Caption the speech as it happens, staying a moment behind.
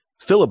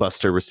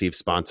Filibuster receives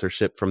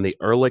sponsorship from the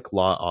Ehrlich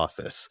Law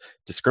Office,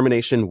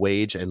 Discrimination,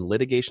 Wage, and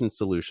Litigation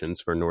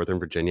Solutions for Northern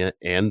Virginia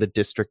and the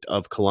District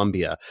of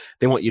Columbia.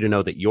 They want you to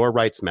know that your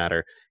rights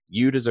matter.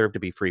 You deserve to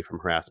be free from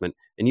harassment,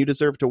 and you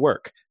deserve to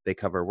work. They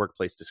cover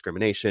workplace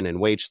discrimination and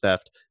wage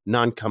theft,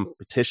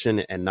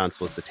 non-competition and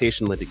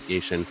non-solicitation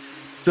litigation,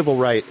 civil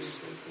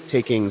rights,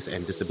 takings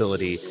and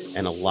disability,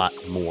 and a lot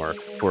more.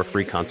 For a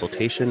free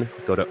consultation,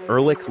 go to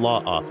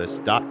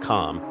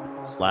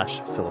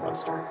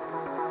ehrlichlawoffice.com/filibuster.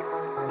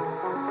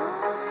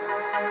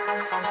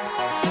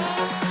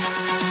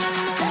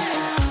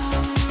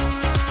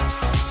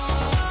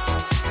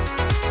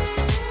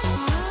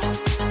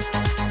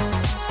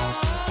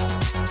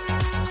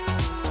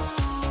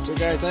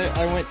 Guys,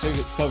 I went to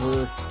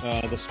cover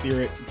the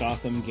Spirit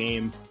Gotham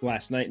game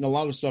last night, and a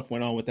lot of stuff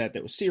went on with that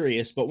was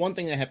serious, but one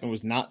thing that happened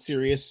was not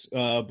serious,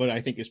 but I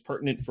think is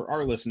pertinent for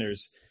our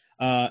listeners,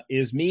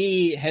 is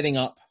me heading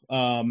up.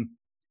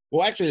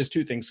 Well, actually, there's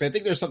two things. I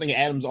think there's something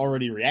Adam's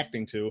already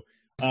reacting to,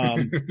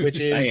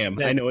 which is...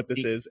 I know what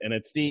this is, and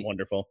it's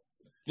wonderful.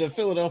 The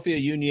Philadelphia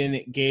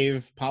Union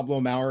gave Pablo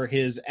Maurer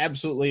his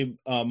absolutely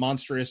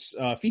monstrous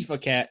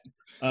FIFA cat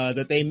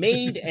that they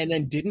made and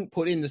then didn't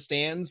put in the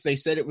stands. They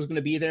said it was going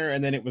to be there,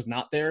 and then it was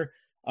not there.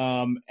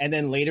 And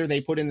then later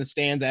they put in the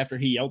stands after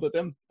he yelled at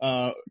them.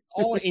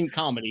 All in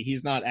comedy.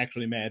 He's not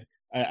actually mad,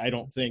 I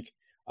don't think.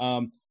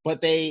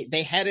 But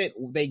they had it.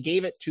 They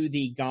gave it to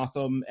the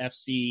Gotham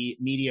FC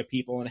media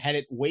people and had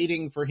it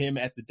waiting for him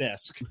at the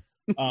desk.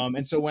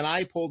 And so when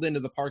I pulled into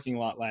the parking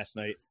lot last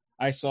night,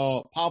 I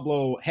saw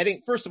Pablo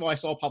heading. First of all, I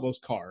saw Pablo's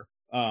car,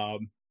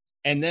 and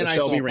then I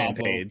Shelby saw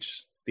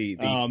Rampage, the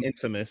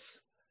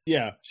infamous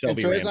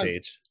Shelby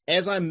Rampage.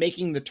 As I'm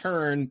making the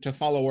turn to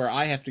follow where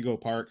I have to go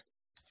park,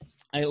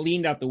 I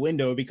leaned out the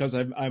window because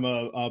I'm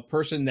a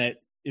person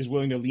that is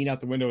willing to lean out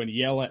the window and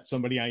yell at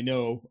somebody I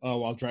know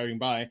while driving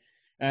by.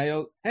 And I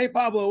go, "Hey,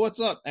 Pablo, what's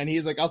up?" And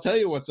he's like, "I'll tell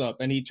you what's up."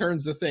 And he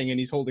turns the thing and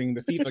he's holding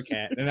the FIFA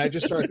cat. And I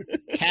just start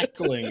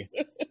cackling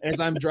as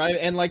I'm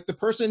driving. And like the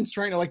person's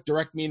trying to like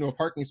direct me into a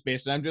parking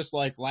space. And I'm just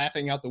like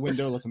laughing out the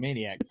window like a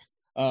maniac.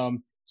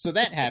 So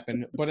that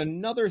happened. But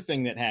another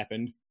thing that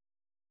happened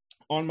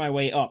on my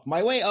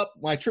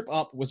trip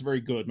up was very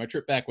good. My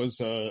trip back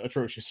was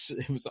atrocious.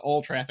 It was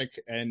all traffic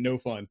and no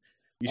fun.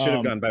 You should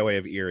have gone by way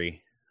of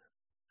Erie.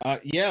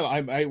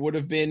 I would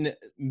have been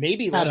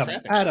maybe less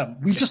traffic. Adam,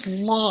 we just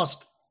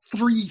lost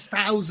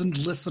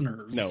 3,000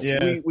 listeners.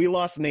 No, we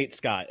lost Nate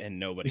Scott and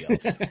nobody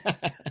else.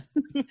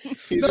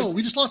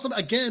 We just lost them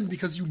again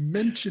because you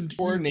mentioned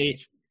poor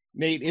Nate.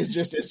 Nate is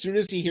just, as soon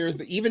as he hears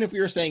that, even if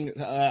we were saying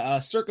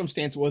a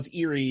circumstance was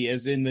Erie,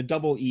 as in the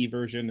double E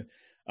version,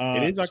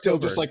 it is still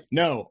just like,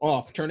 no,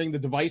 off, turning the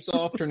device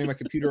off, turning my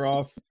computer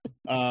off,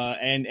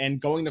 and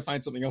going to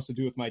find something else to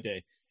do with my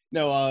day.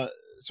 No,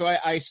 so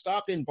I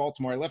stopped in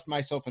Baltimore. I left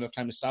myself enough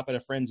time to stop at a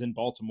friend's in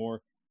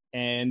Baltimore,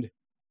 and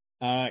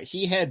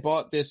he had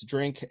bought this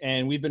drink,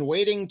 and we've been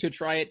waiting to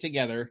try it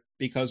together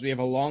because we have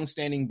a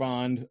long-standing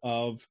bond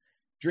of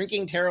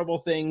drinking terrible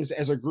things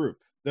as a group.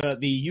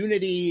 The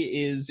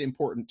unity is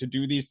important to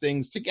do these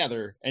things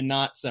together and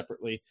not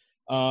separately.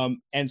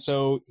 And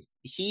so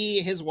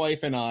his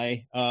wife and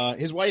I,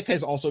 his wife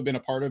has also been a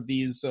part of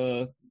these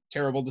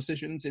terrible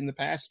decisions in the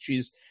past.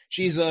 She's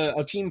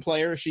a team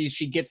player.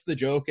 She gets the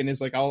joke and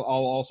is like, I'll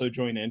also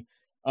join in.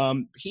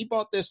 He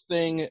bought this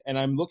thing, and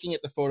I'm looking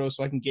at the photo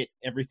so I can get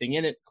everything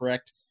in it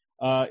correct.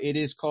 It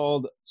is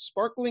called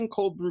Sparkling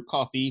Cold Brew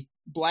Coffee,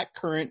 Black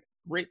Currant,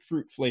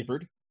 Grapefruit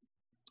flavored,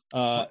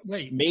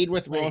 made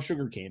with raw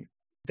sugar cane.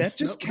 That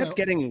just kept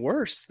getting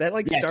worse. That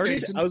started.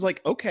 Jason, I was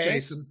like, okay,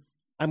 Jason,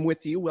 I'm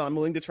with you. Well, I'm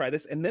willing to try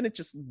this. And then it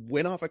just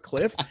went off a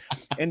cliff.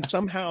 And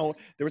somehow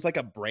there was like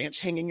a branch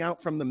hanging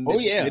out from the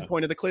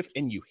midpoint of the cliff.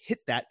 And you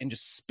hit that and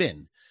just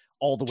spin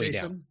all the way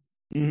down.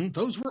 Mm-hmm.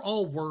 Those were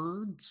all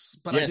words,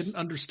 but I didn't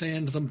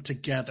understand them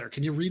together.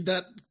 Can you read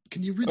that?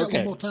 Can you read that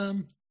one more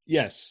time?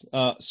 Yes.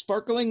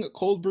 Sparkling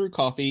cold brew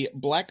coffee,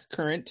 black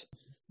currant,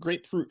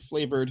 grapefruit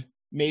flavored,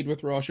 made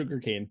with raw sugar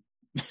cane.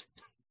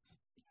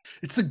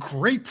 It's the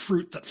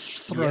grapefruit that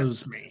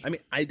throws me. I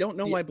mean, I don't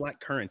know why black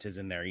currant is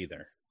in there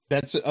either.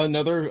 That's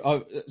another.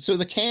 So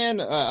the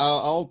can,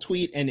 I'll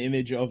tweet an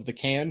image of the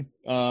can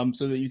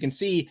so that you can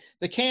see.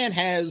 The can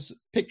has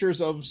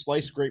pictures of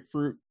sliced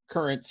grapefruit,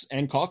 currants,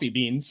 and coffee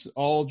beans,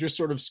 all just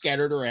sort of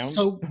scattered around.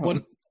 So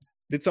what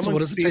did someone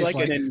see like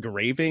an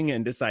engraving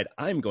and decide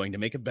I'm going to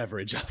make a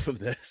beverage off of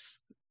this?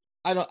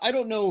 I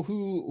don't know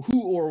who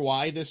or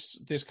why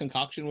this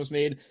concoction was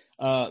made.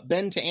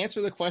 Ben, to answer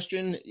the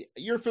question,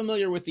 you're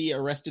familiar with the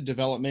Arrested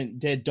Development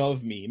dead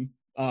dove meme.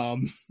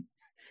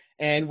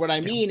 And what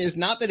I mean is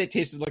not that it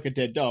tasted like a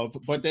dead dove,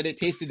 but that it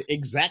tasted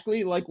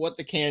exactly like what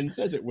the can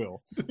says it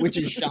will, which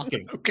is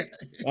shocking. Okay.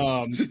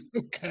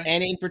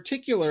 And in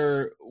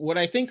particular, what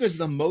I think is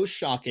the most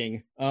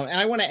shocking, and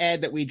I want to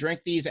add that we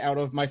drank these out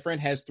of, my friend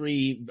has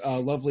 3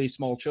 lovely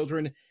small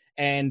children,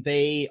 and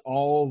they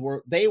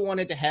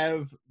wanted to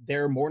have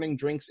their morning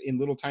drinks in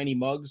little tiny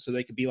mugs so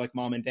they could be like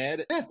mom and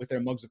dad with their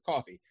mugs of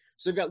coffee.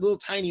 So they've got little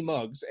tiny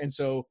mugs. And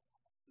so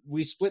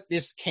we split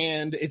this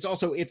canned. It's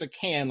a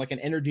can, like an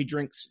energy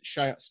drink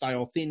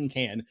style thin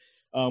can.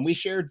 We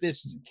shared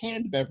this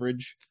canned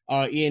beverage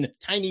in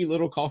tiny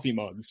little coffee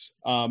mugs.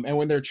 And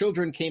when their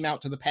children came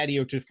out to the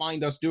patio to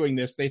find us doing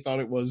this, they thought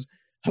it was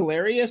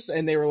hilarious.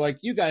 And they were like,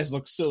 you guys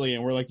look silly.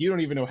 And we're like, you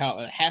don't even know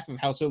half of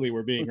how silly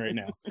we're being right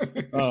now.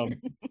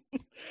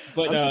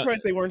 But I'm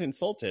surprised they weren't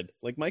insulted.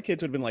 Like, my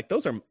kids would have been like,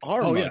 those are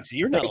our mugs. Yeah.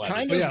 You're not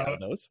allowed to have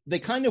those. They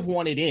kind of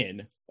wanted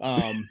in.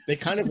 They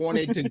kind of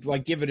wanted to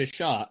like give it a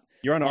shot.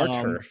 You're on our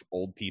turf,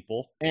 old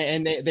people.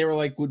 And they were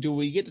like, well, do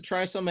we get to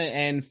try some?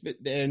 And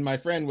my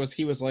friend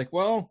was like,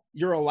 well,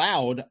 you're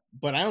allowed,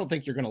 but I don't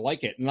think you're going to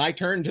like it. And I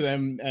turned to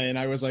them and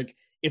I was like,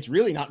 it's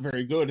really not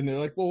very good. And they're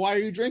like, well, why are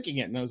you drinking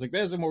it? And I was like,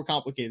 that's a more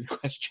complicated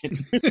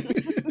question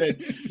that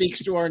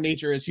speaks to our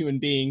nature as human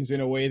beings in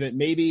a way that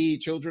maybe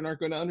children aren't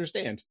going to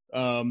understand.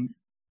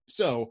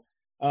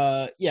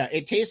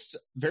 It tastes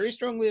very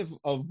strongly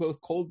of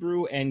both cold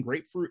brew and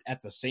grapefruit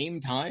at the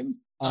same time.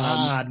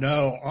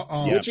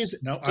 Which is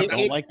I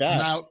don't like that.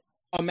 Now,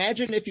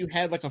 imagine if you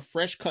had like a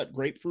fresh cut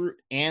grapefruit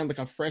and like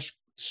a fresh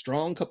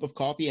strong cup of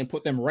coffee and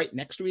put them right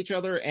next to each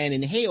other and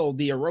inhale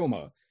the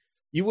aroma.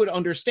 You would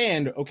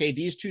understand, okay,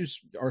 these two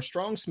are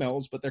strong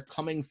smells, but they're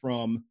coming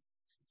from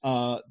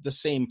the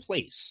same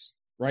place,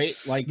 right?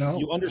 Like,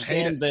 you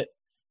understand that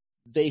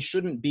they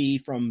shouldn't be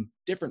from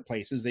different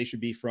places. They should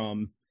be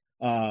from,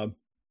 the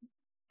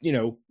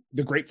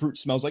grapefruit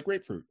smells like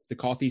grapefruit. The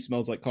coffee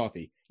smells like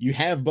coffee. You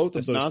have both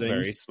of those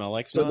things. Smell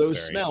like so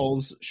those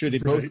smells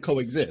should both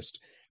coexist.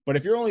 But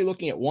if you're only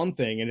looking at one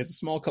thing and it's a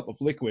small cup of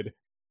liquid,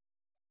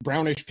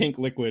 brownish pink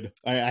liquid,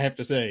 I have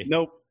to say.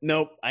 Nope.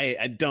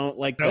 I don't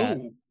like that.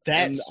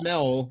 That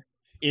smell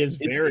is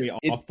very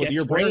off, but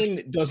your brain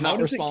does not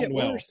respond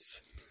well.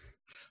 Worse?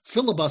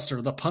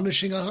 Filibuster, the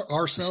Punishing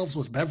Ourselves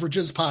with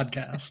Beverages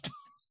podcast.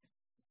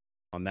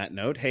 On that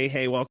note,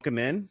 hey, welcome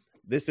in.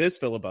 This is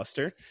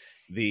Filibuster,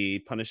 the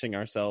Punishing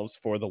Ourselves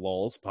for the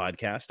Lulz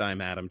podcast.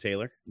 I'm Adam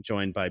Taylor,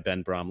 joined by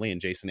Ben Bromley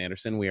and Jason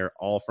Anderson. We are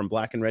all from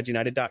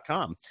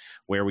blackandredunited.com,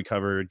 where we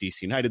cover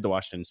DC United, the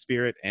Washington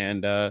Spirit,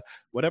 and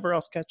whatever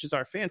else catches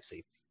our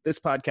fancy. This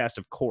podcast,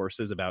 of course,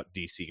 is about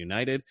DC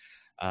United.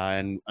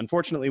 And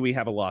unfortunately, we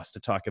have a loss to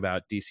talk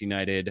about. DC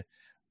United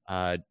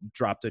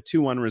dropped a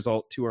 2-1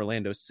 result to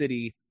Orlando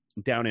City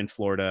down in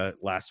Florida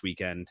last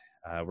weekend.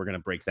 We're going to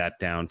break that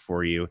down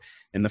for you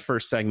in the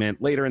first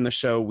segment. Later in the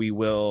show, we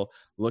will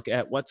look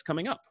at what's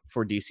coming up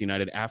for DC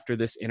United after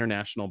this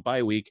international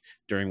bye week,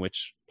 during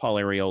which Paul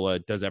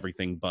Arriola does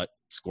everything but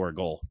score a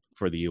goal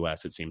for the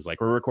U.S., it seems like.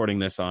 We're recording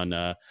this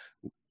on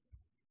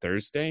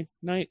Thursday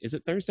night. Is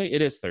it Thursday?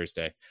 It is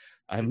Thursday.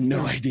 I have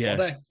no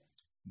idea.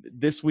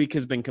 This week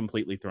has been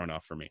completely thrown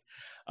off for me.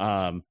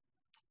 We're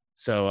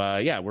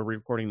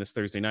recording this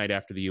Thursday night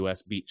after the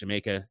U.S. beat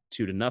Jamaica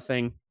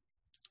 2-0.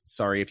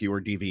 Sorry if you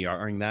were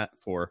DVRing that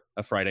for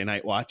a Friday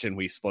night watch and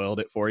we spoiled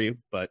it for you,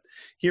 but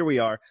here we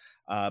are.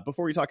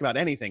 Before we talk about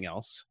anything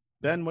else,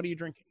 Ben, what are you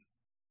drinking?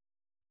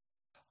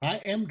 I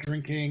am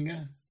drinking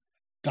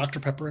Dr.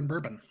 Pepper and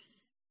bourbon.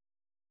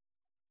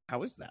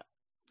 How is that?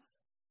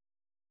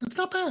 It's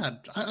not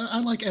bad.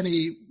 I like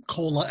any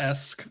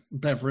cola-esque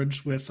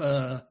beverage with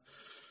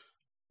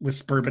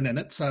bourbon in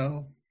it.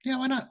 So, yeah,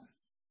 why not?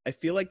 I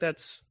feel like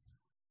that's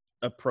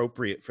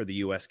appropriate for the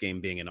U.S.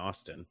 game being in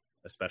Austin,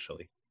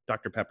 especially.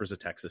 Dr. Pepper's a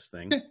Texas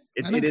thing.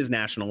 It is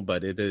national,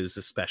 but it is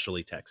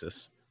especially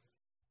Texas.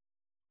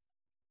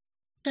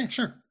 Yeah,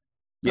 sure.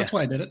 That's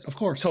why I did it, of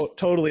course.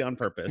 Totally on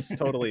purpose.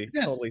 Totally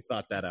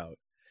thought that out.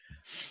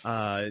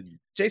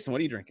 Jason, what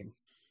are you drinking?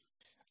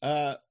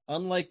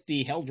 Unlike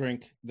the hell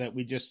drink that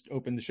we just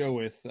opened the show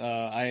with,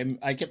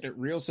 I kept it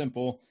real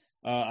simple.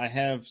 I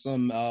have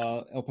some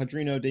El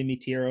Padrino de Mi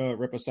Tierra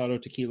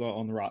Reposado tequila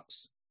on the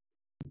rocks.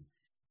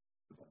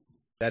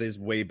 That is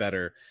way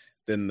better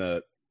than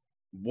the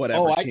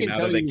whatever came out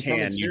of the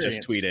can you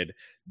just tweeted.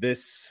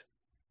 This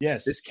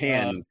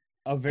can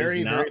a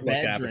very, does not very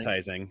bad look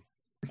appetizing.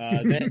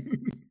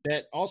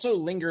 That also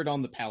lingered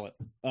on the palate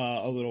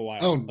a little while.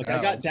 Oh, I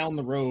got down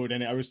the road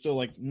and I was still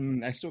like,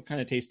 I still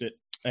kind of taste it.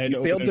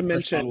 You failed to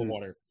mention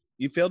water.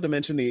 You failed to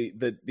mention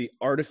the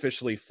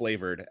artificially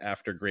flavored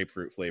after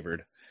grapefruit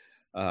flavored.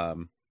 I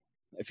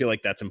feel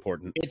like that's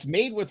important. It's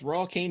made with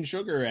raw cane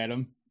sugar,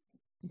 Adam.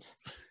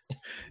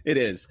 It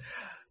is.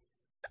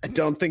 I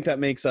don't think that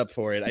makes up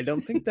for it. I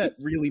don't think that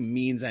really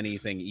means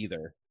anything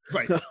either.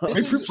 Right.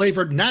 Grapefruit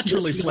flavored,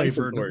 naturally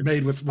flavored,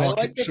 made with raw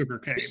sugar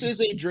cane. This is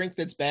a drink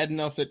that's bad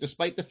enough that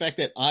despite the fact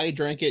that I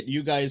drank it,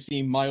 you guys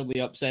seem mildly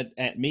upset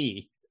at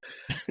me.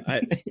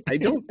 I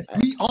don't.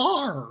 We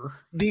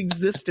are the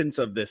existence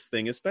of this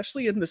thing,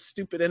 especially in the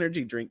stupid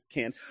energy drink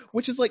can,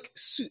 which is like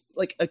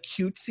a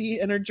cutesy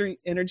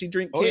energy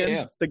drink can.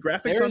 Yeah. The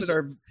graphics on it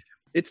are.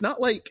 It's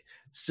not like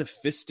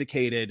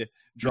sophisticated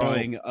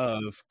drawing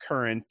of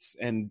currants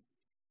and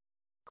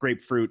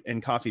grapefruit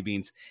and coffee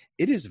beans.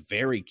 It is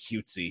very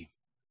cutesy.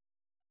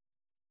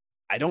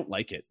 I don't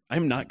like it.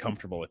 I'm not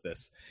comfortable with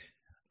this.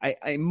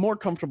 I'm more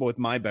comfortable with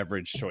my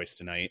beverage choice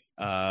tonight.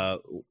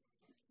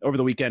 over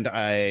the weekend,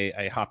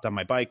 I hopped on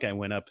my bike. I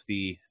went up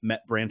the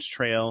Met Branch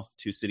Trail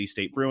to City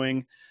State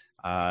Brewing,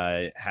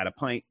 had a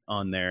pint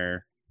on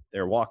their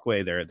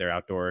walkway, their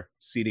outdoor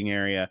seating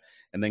area,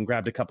 and then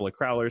grabbed a couple of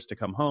crowlers to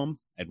come home.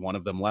 I had one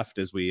of them left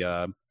as we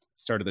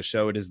started the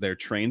show. It is their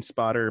Train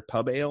Spotter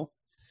Pub Ale,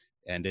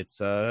 and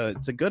it's a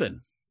good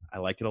one. I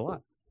like it a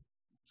lot.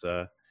 It's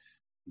a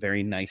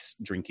very nice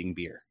drinking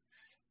beer.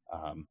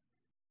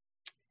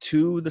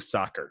 To the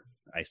soccer,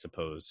 I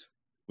suppose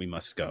we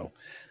must go.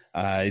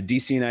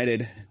 DC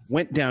United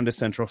went down to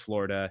Central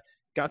Florida,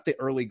 got the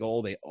early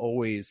goal they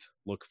always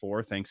look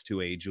for, thanks to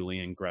a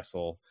Julian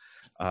Gressel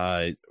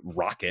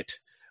rocket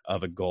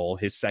of a goal,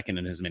 his second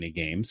in as many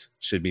games,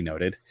 should be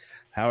noted.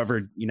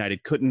 However,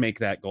 United couldn't make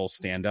that goal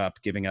stand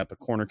up, giving up a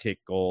corner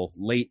kick goal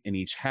late in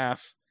each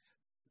half,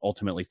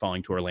 ultimately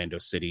falling to Orlando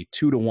City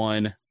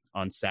 2-1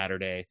 on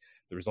Saturday.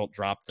 The result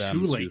dropped them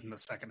too late in the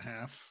second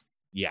half.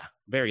 Yeah,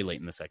 very late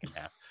in the second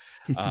half.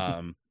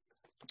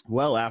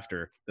 Well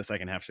after the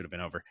second half should have been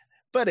over.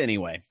 But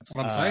anyway, that's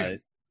what I'm saying.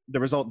 The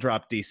result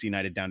dropped DC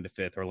United down to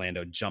 5th.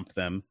 Orlando jumped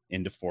them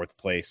into 4th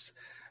place.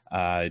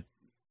 They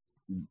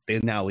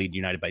now lead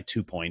United by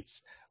 2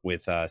 points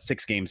with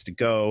 6 games to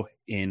go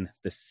in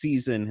the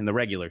season, in the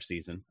regular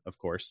season, of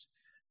course.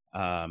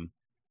 Not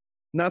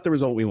the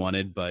result we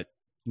wanted, but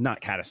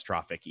not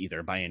catastrophic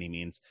either by any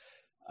means.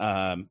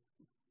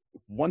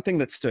 One thing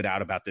that stood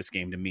out about this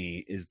game to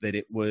me is that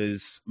it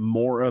was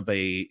more of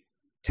a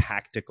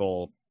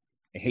tactical,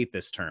 I hate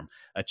this term,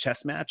 a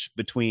chess match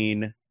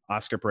between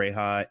Oscar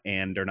Pareja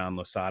and Hernan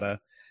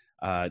Losada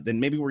than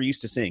maybe we're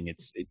used to seeing.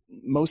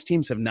 Most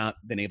teams have not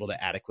been able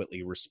to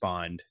adequately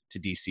respond to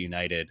DC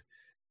United.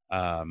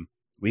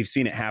 We've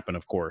seen it happen,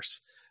 of course.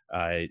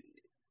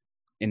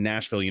 In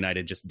Nashville,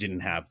 United just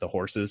didn't have the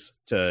horses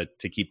to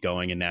keep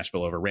going, and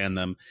Nashville overran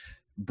them.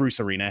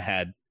 Bruce Arena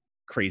had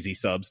crazy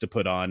subs to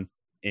put on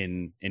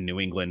in New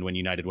England when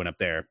United went up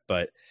there.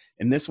 But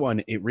in this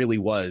one, it really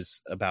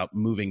was about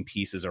moving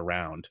pieces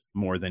around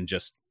more than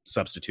just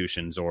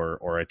substitutions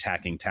or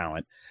attacking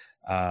talent.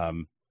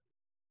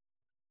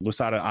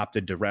 Losada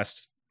opted to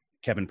rest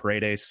Kevin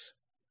Paredes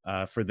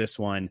for this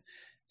one,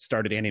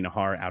 started Andy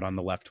Najar out on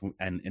the left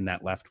and in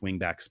that left wing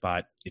back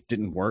spot. It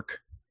didn't work,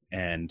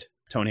 and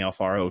Tony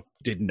Alfaro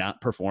did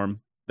not perform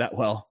that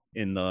well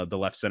in the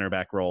left center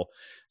back role.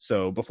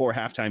 So before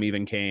halftime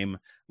even came,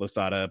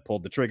 Losada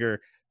pulled the trigger,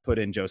 put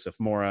in Joseph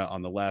Mora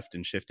on the left,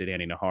 and shifted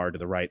Andy Najar to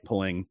the right,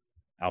 pulling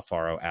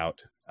Alfaro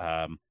out.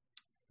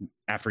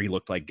 After he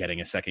looked like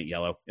getting a second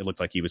yellow, it looked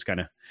like he was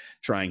kind of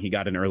trying. He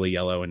got an early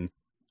yellow and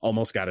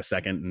almost got a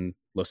second, and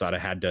Losada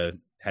had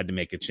to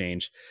make a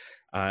change.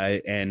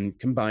 And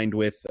combined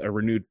with a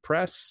renewed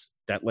press,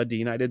 that led to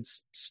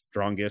United's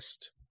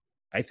strongest,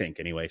 I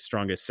think anyway,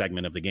 strongest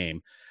segment of the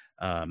game,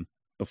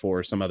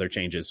 before some other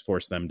changes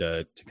forced them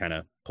to kind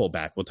of pull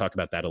back. We'll talk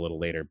about that a little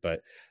later.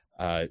 But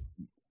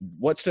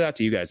what stood out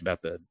to you guys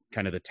about the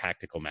kind of the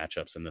tactical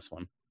matchups in this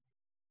one?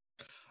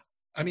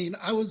 I mean,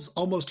 I was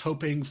almost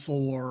hoping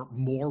for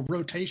more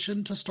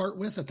rotation to start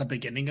with at the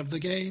beginning of the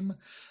game.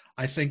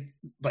 I think,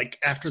 like,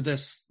 after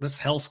this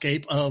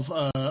hellscape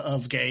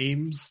of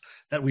games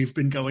that we've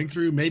been going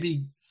through,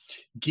 maybe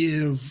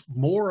give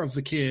more of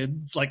the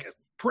kids, like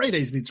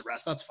Paredes needs a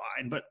rest, that's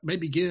fine, but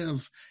maybe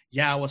give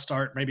Yao a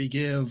start, maybe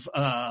give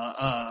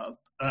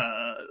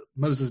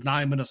Moses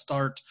Nyman a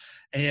start,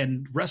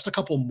 and rest a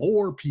couple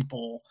more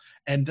people,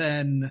 and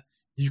then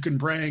you can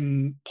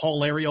bring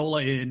Paul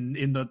Arriola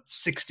in the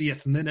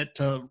 60th minute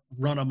to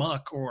run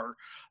amok, or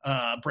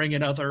bring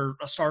in other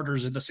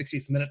starters in the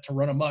 60th minute to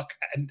run amok,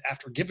 and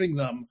after giving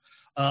them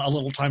a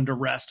little time to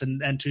rest,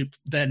 and to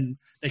then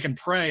they can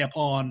prey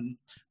upon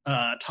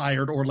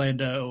tired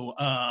Orlando,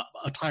 a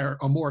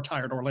more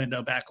tired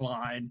Orlando back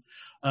line.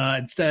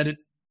 Instead,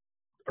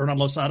 Hernan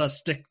Losada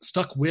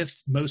stuck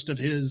with most of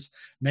his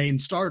main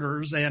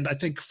starters, and I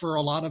think for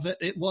a lot of it,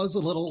 it was a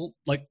little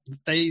like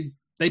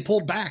they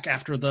pulled back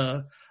after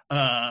the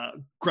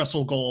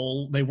Gressel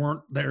goal. They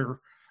weren't their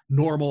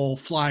normal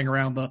flying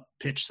around the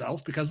pitch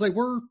self because they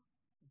were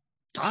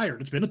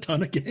tired. It's been a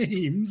ton of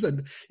games,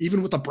 and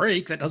even with a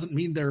break, that doesn't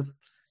mean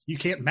you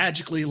can't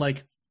magically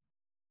like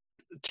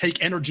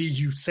take energy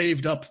you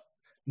saved up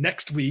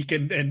next week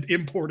and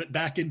import it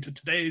back into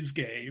today's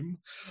game.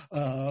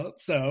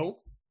 So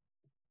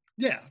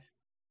yeah,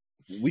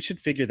 we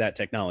should figure that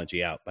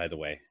technology out, by the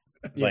way.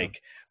 Yeah.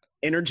 Like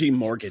energy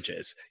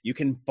mortgages, you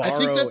can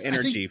borrow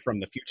energy from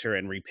the future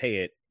and repay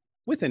it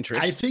with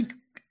interest.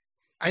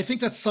 I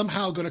think that's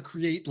somehow going to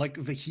create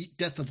like the heat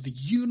death of the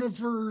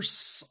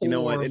universe. You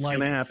know what? It's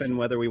going to happen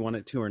whether we want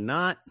it to or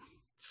not.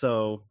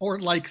 So, or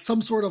like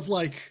some sort of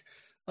like,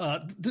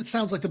 this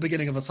sounds like the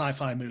beginning of a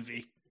sci-fi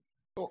movie.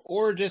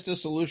 Or just a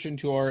solution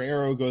to our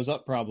arrow goes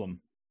up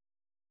problem.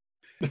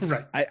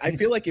 Right. I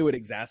feel like it would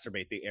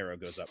exacerbate the arrow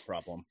goes up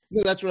problem.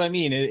 No, that's what I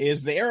mean,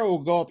 is the arrow will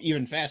go up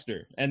even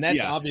faster. And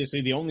that's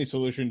obviously the only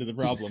solution to the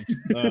problem.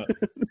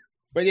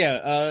 But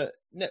yeah,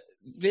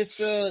 this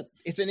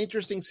it's an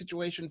interesting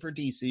situation for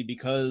DC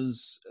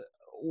because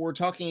we're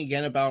talking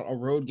again about a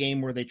road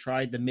game where they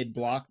tried the mid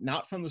block,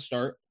 not from the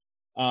start,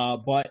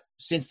 But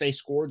since they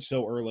scored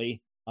so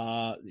early,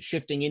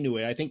 shifting into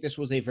it, I think this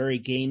was a very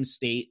game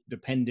state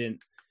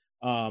dependent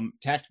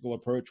tactical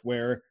approach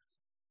where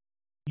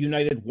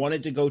United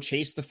wanted to go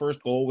chase the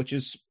first goal, which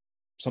is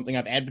something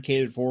I've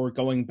advocated for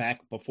going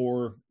back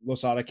before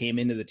Losada came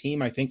into the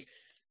team. I think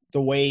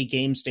the way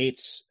game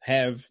states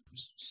have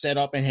set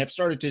up and have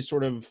started to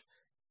sort of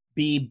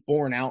be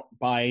borne out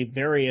by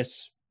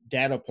various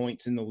data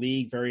points in the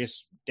league,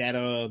 various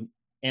data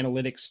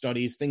analytics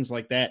studies, things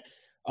like that.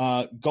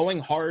 Going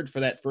hard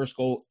for that first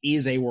goal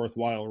is a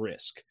worthwhile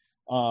risk.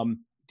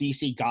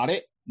 DC got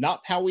it,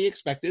 not how we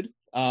expected.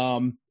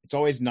 It's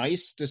always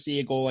nice to see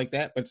a goal like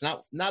that, but it's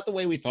not the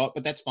way we thought,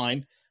 but that's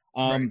fine.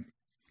 Right.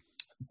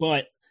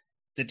 But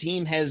the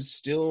team has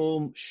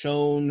still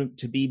shown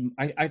to be,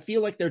 I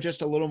feel like they're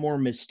just a little more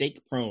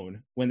mistake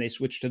prone when they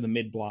switch to the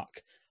mid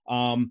block.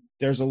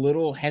 There's a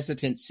little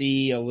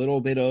hesitancy, a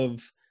little bit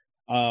of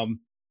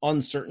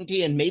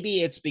uncertainty, and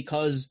maybe it's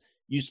because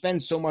you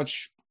spend so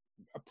much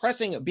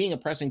being a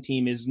pressing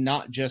team is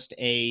not just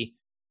a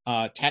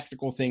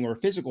tactical thing or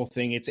a physical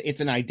thing. It's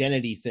an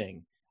identity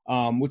thing,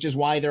 which is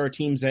why there are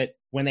teams that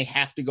when they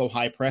have to go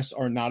high press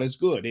are not as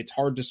good. It's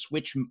hard to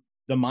switch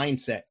the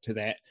mindset to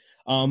that.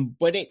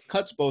 But it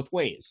cuts both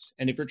ways.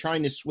 And if you're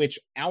trying to switch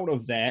out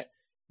of that,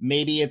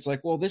 maybe it's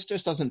like, well, this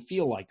just doesn't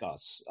feel like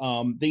us.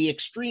 The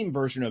extreme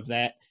version of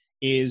that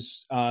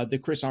is the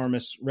Chris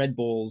Armas Red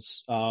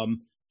Bulls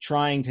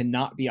trying to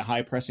not be a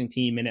high pressing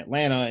team in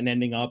Atlanta and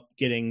ending up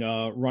getting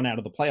run out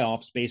of the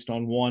playoffs based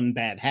on one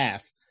bad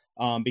half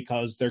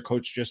because their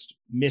coach just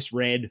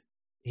misread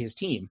his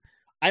team.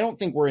 I don't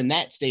think we're in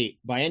that state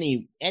by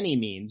any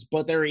means,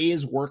 but there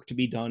is work to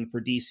be done for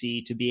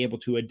DC to be able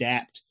to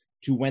adapt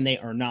to when they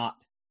are not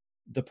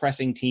the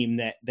pressing team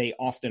that they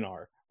often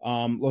are.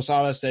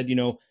 Losada said,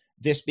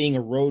 this being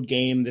a road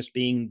game, this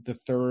being the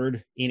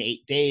third in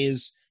 8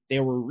 days,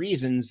 there were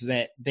reasons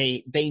that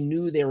they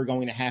knew they were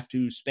going to have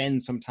to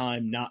spend some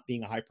time not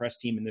being a high press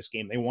team in this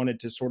game. They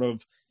wanted to sort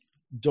of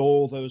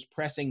dole those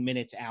pressing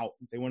minutes out.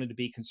 They wanted to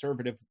be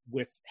conservative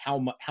with how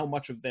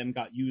much of them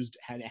got used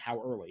and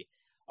how early,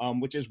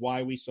 which is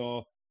why we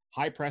saw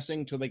high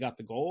pressing till they got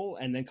the goal.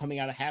 And then coming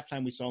out of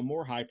halftime, we saw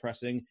more high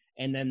pressing.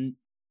 And then,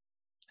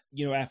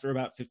 after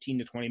about 15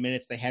 to 20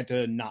 minutes, they had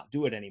to not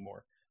do it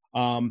anymore.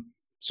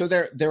 So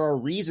there are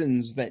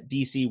reasons that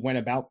DC went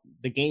about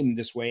the game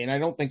this way, and I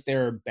don't think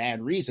they're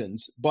bad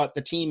reasons, but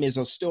the team is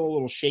still a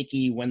little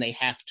shaky when they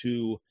have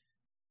to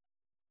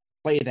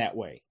play that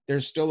way.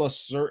 There's still a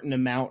certain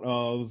amount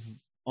of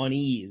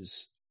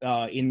unease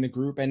in the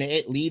group, and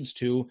it leads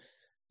to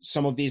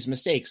some of these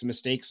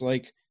mistakes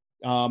like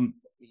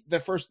the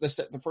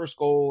first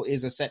goal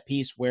is a set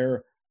piece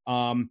where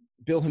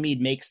Bill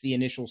Hamid makes the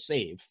initial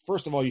save.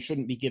 First of all, you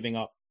shouldn't be giving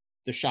up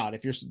the shot.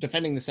 If you're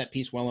defending the set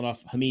piece well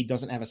enough, Hamid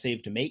doesn't have a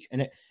save to make,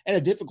 and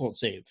a difficult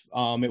save.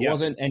 It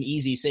wasn't an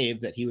easy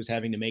save that he was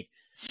having to make.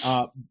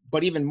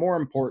 But even more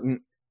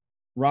important,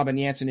 Robin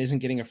Janssen isn't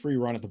getting a free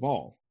run at the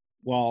ball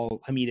while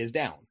Hamid is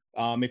down.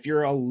 If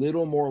you're a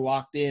little more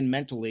locked in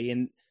mentally,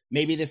 and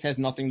maybe this has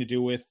nothing to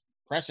do with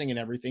pressing and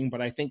everything,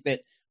 but I think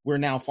that we're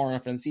now far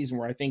enough in the season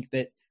where I think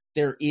that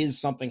there is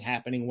something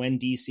happening when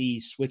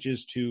DC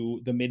switches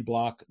to the mid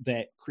block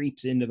that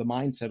creeps into the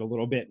mindset a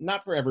little bit,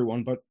 not for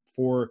everyone, but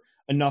for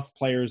enough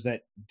players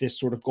that this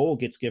sort of goal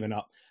gets given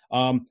up.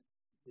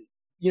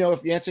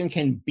 If Janssen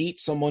can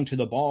beat someone to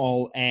the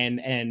ball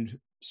and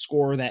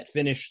score that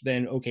finish,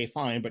 then okay,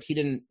 fine. But he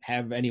didn't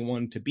have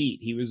anyone to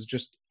beat. He was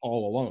just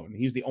all alone.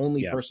 He's the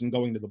only person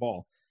going to the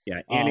ball.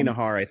 Yeah. Andy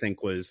Nahar, I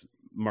think, was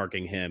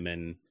marking him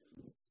and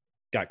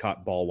got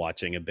caught ball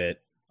watching a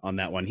bit on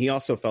that one. He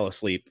also fell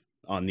asleep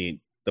on the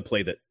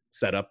play that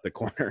set up the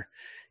corner.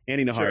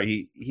 Andy Nahar, sure.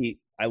 He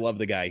I love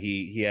the guy.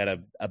 He had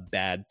a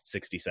bad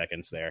 60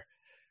 seconds there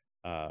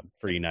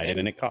for United,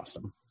 and it cost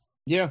him.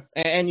 Yeah,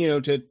 and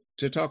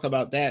to talk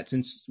about that,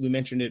 since we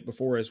mentioned it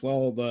before as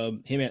well,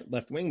 him at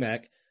left wing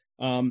back,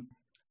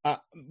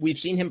 we've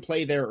seen him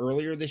play there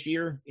earlier this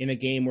year in a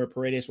game where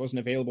Paredes wasn't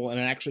available, and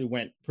it actually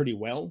went pretty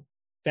well.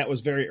 That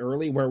was very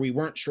early, where we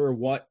weren't sure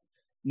what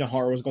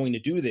Nahar was going to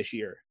do this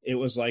year. It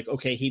was like,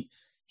 okay,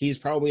 he's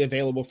probably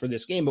available for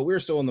this game, but we're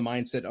still in the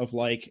mindset of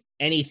like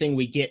anything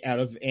we get out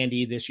of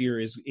Andy this year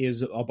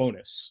is a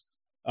bonus.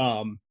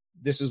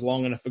 This is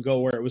long enough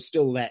ago where it was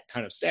still that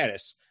kind of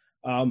status.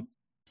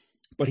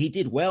 But he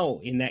did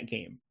well in that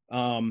game.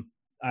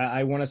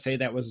 I want to say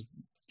that was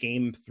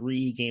game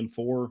 3, game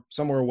 4,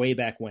 somewhere way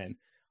back when.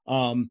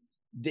 In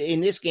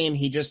this game,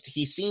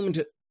 he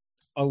seemed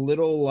a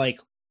little like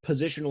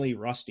positionally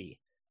rusty.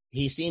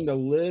 He seemed a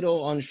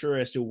little unsure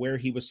as to where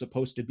he was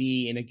supposed to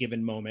be in a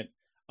given moment.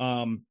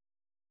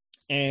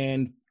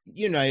 And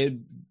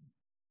United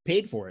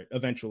paid for it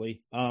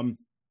eventually.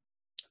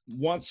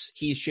 Once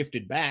he's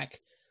shifted back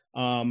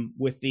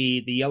with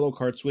the yellow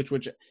card switch,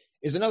 which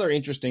is another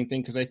interesting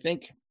thing, because I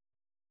think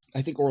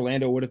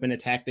Orlando would have been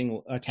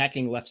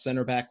attacking left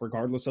center back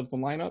regardless of the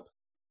lineup,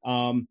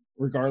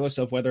 regardless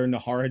of whether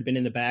Nahar had been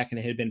in the back and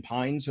it had been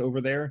Pines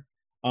over there.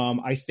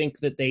 I think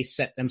that they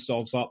set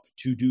themselves up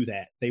to do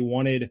that. They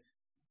wanted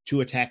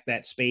to attack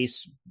that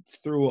space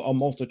through a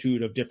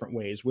multitude of different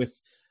ways,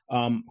 with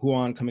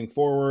Huan coming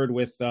forward,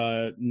 with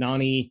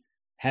Nani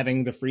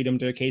having the freedom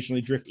to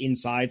occasionally drift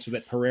inside so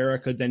that Pereira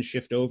could then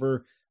shift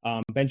over.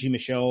 Benji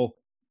Michel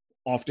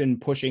often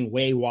pushing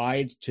way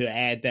wide to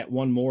add that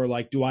one more,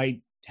 like, do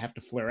I have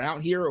to flare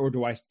out here or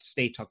do I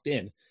stay tucked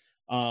in?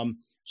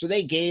 So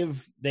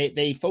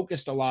they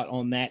focused a lot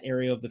on that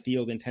area of the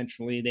field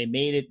intentionally. They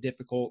made it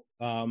difficult.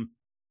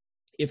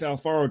 If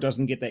Alfaro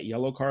doesn't get that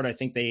yellow card, I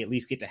think they at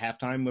least get to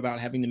halftime without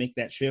having to make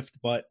that shift.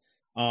 But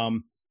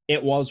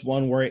it was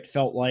one where it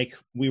felt like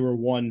we were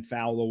one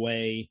foul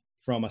away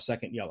from a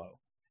second yellow,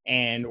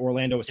 and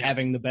Orlando was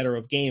having the better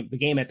of the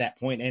game at that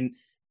point. And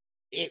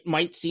it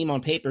might seem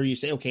on paper, you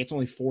say, okay, it's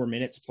only 4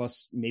 minutes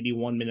plus maybe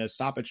 1 minute of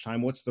stoppage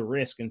time. What's the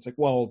risk? And it's like,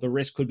 well, the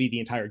risk could be the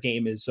entire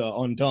game is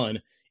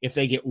undone if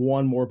they get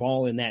one more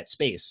ball in that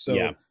space.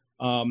 So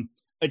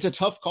it's a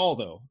tough call,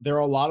 though. There are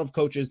a lot of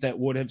coaches that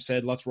would have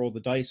said, let's roll the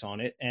dice on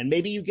it, and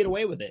maybe you get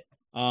away with it.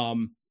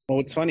 Well,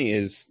 what's funny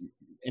is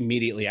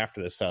immediately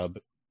after the sub,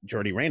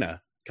 Jordi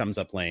Reyna comes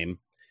up lame.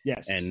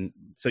 Yes. And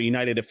so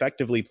United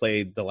effectively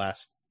played the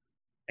last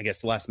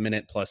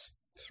minute plus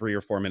 3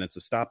 or 4 minutes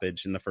of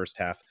stoppage in the first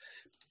half,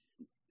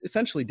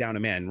 essentially down a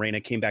man.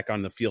 Reyna came back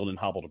on the field and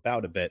hobbled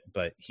about a bit,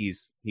 but he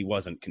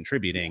wasn't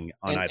contributing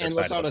on either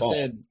side of the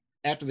ball.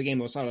 After the game,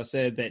 Losada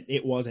said that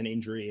it was an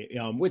injury,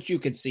 which you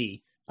could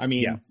see. I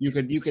mean, you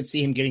could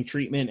see him getting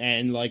treatment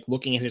and like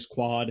looking at his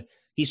quad.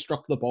 He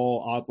struck the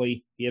ball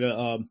oddly. He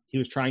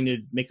was trying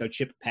to make a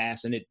chip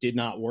pass and it did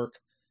not work,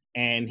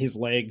 and his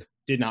leg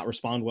did not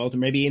respond well to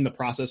maybe in the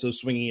process of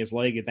swinging his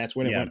leg. That's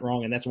when it went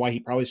wrong, and that's why he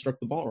probably struck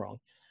the ball wrong.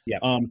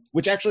 Yeah.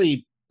 Which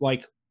actually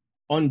like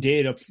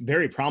undid a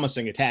very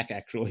promising attack.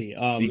 Actually,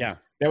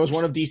 that was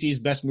one of DC's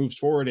best moves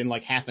forward in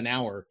like half an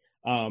hour,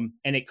 and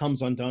it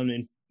comes undone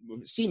and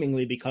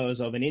seemingly because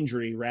of an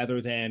injury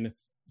rather than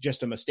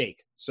just a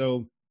mistake.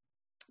 So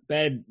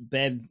bad,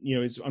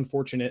 is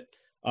unfortunate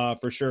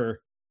for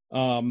sure.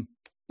 But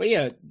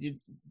yeah,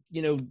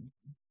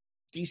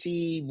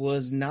 DC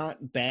was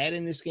not bad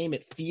in this game.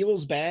 It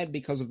feels bad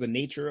because of the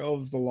nature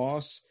of the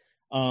loss,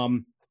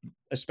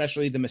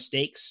 especially the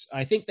mistakes.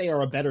 I think they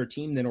are a better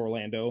team than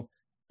Orlando,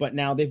 but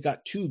now they've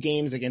got 2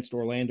 games against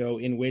Orlando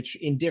in which,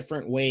 in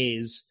different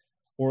ways,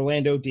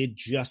 Orlando did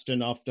just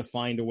enough to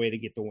find a way to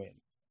get the win.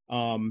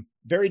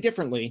 Very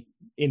differently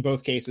in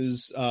both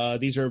cases.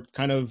 These are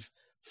kind of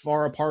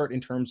far apart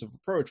in terms of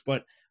approach,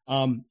 but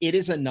it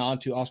is a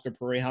nod to Oscar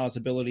Pareja's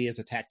ability as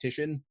a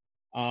tactician,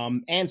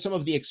 and some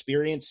of the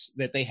experience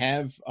that they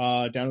have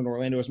down in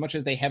Orlando. As much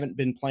as they haven't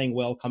been playing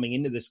well coming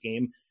into this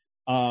game,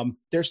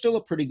 they're still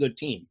a pretty good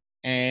team.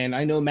 And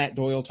I know Matt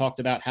Doyle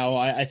talked about how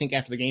I think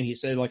after the game, he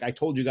said, like, I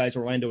told you guys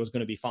Orlando was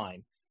going to be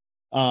fine.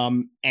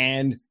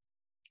 And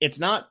it's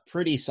not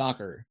pretty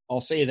soccer. I'll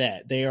say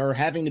that. They are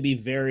having to be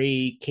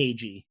very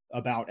cagey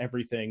about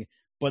everything.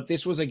 But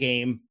this was a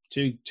game,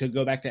 to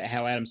go back to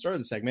how Adam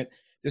started the segment,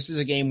 this is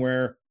a game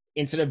where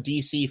instead of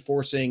DC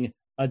forcing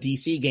a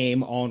DC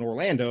game on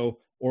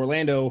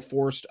Orlando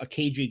forced a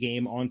cagey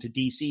game onto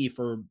DC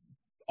for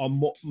a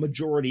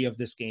majority of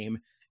this game.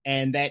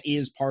 And that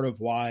is part of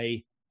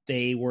why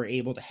they were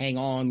able to hang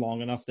on long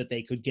enough that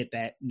they could get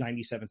that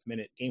 97th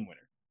minute game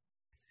winner.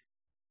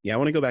 Yeah, I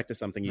want to go back to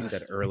something you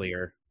said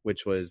earlier,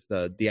 which was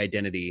the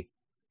identity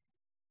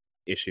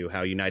issue,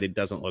 how United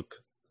doesn't look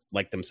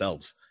like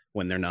themselves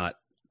when they're not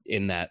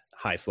in that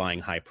high-flying,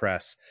 high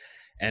press.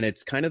 And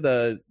it's kind of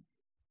the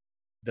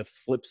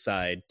flip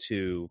side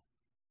to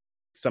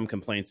some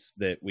complaints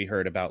that we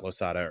heard about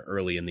Losada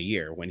early in the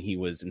year when he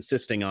was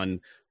insisting on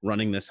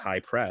running this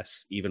high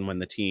press, even when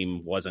the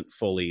team wasn't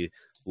fully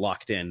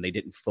locked in. They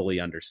didn't fully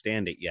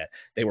understand it yet.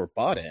 They were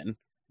bought in.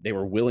 They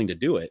were willing to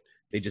do it.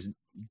 They just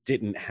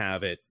didn't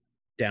have it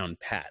down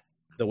pat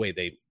the way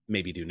they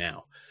maybe do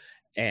now.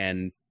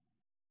 And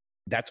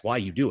that's why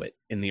you do it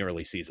in the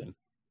early season,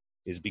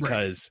 is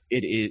because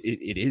it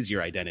is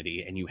your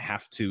identity and you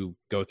have to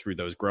go through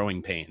those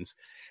growing pains.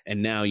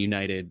 And now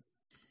United,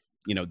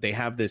 they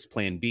have this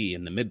plan B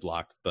in the mid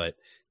block, but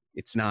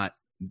it's not,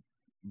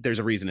 there's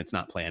a reason it's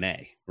not plan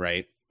A,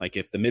 right? Like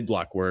if the mid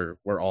block were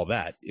all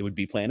that, it would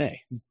be plan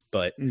A,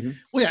 but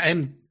well, yeah.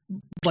 And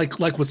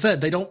like was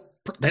said,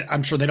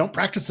 I'm sure they don't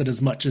practice it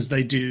as much as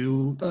they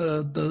do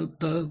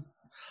the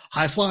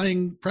high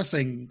flying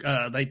pressing.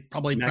 They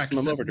probably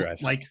maximum practice overdrive.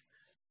 It like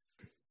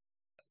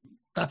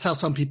that's how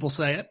some people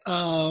say it.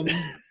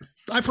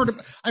 I've heard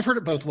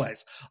it both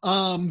ways.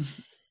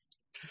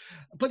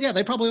 But yeah,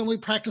 they probably only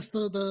practice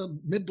the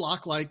mid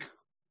block like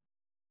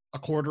a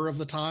quarter of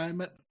the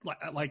time at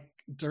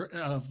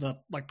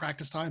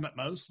practice time at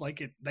most.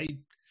 They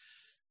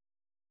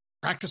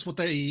practice what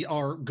they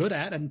are good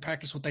at and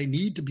practice what they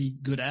need to be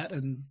good at,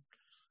 and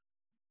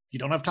you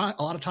don't have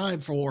a lot of time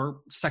for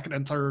second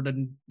and third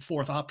and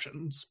fourth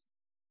options.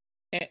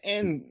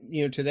 And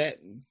to that,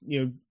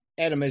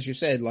 Adam, as you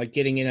said, like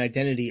getting an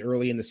identity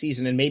early in the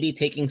season and maybe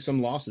taking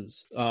some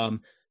losses.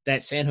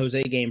 That San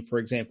Jose game, for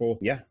example,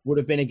 would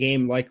have been a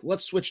game like,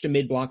 let's switch to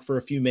mid block for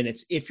a few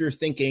minutes if you're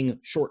thinking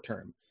short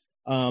term.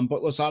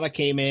 But Losada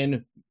came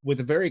in with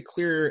a very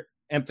clear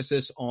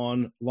emphasis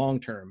on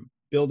long-term,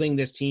 building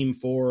this team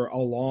for a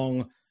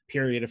long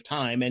period of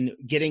time, and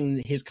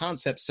getting his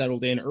concepts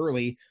settled in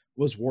early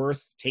was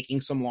worth taking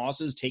some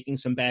losses, taking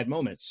some bad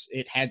moments.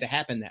 It had to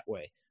happen that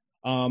way.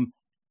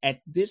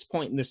 At this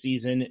point in the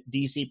season,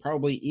 DC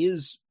probably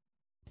is,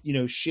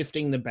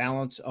 shifting the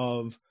balance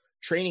of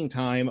training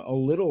time a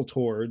little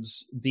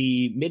towards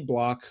the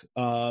mid-block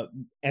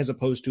as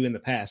opposed to in the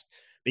past,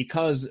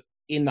 because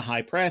in the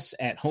high press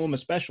at home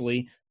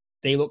especially,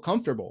 they look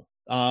comfortable.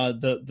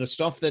 The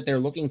stuff that they're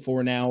looking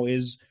for now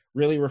is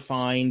really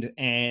refined,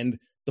 and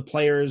the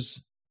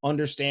players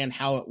understand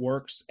how it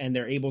works, and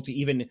they're able to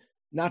even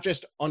not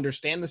just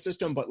understand the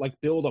system, but like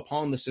build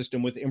upon the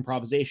system with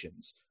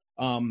improvisations.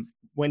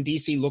 When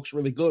DC looks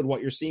really good,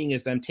 what you're seeing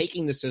is them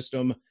taking the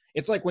system.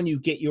 It's like when you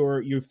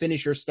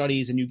finish your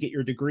studies and you get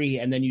your degree,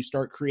 and then you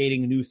start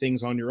creating new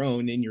things on your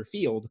own in your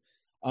field.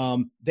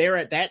 They're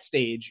at that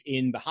stage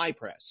in the high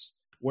press.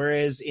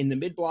 Whereas in the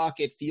mid block,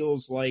 it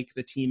feels like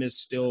the team is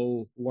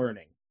still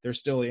learning. They're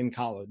still in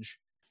college,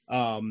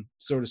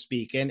 so to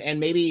speak. And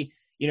maybe,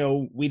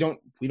 we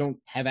don't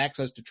have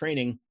access to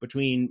training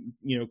between,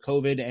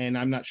 COVID, and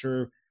I'm not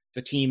sure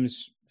the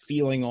team's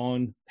feeling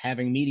on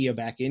having media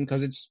back in,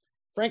 because it's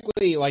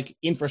frankly, like,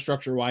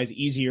 infrastructure wise,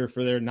 easier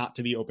for there not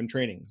to be open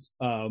trainings.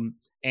 And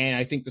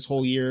I think this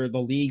whole year,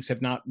 the leagues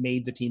have not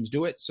made the teams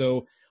do it.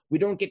 So we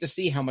don't get to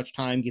see how much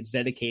time gets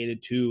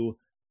dedicated to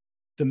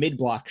the mid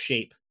block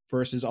shape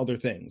versus other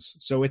things.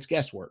 So it's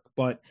guesswork,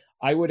 but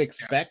I would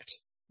expect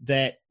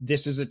that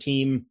this is a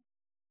team,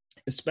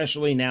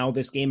 especially now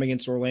this game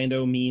against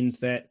Orlando means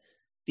that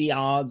the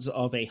odds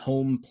of a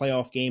home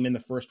playoff game in the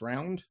first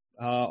round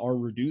are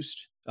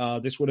reduced.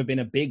 This would have been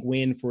a big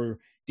win for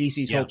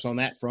DC's hopes on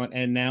that front.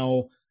 And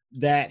now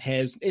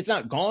it's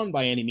not gone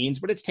by any means,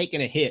 but it's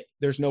taken a hit.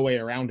 There's no way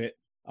around it.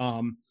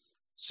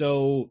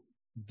 So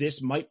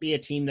this might be a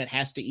team that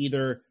has to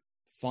either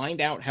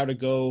find out how to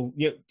go,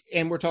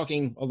 and we're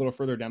talking a little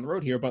further down the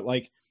road here, but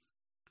like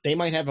they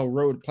might have a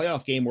road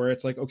playoff game where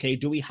it's like, okay,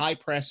 do we high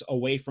press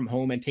away from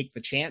home and take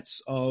the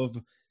chance of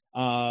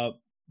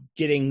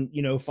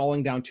getting,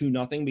 falling down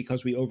 2-0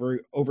 because we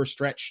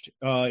overstretched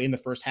in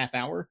the first half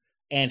hour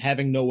and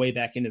having no way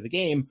back into the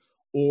game?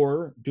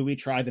 Or do we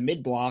try the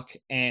mid block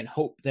and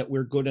hope that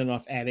we're good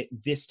enough at it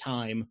this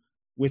time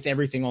with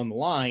everything on the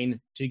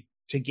line to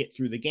get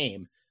through the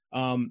game?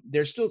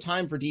 There's still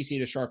time for DC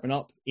to sharpen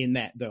up in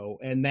that, though.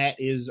 And that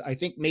is, I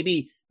think,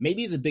 maybe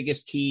the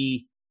biggest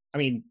key. I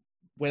mean,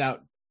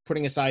 without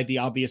putting aside the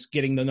obvious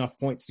getting enough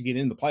points to get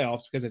into the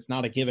playoffs, because it's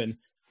not a given.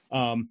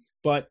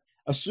 But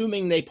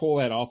assuming they pull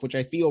that off, which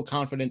I feel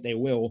confident they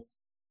will,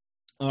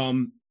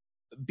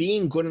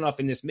 being good enough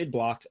in this mid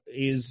block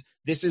is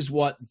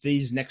what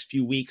these next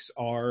few weeks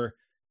are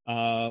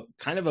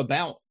kind of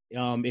about.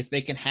 If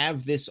they can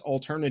have this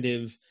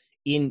alternative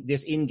in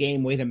this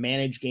in-game way to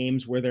manage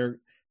games where they're,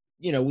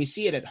 we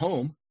see it at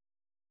home.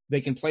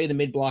 They can play the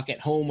mid block at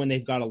home when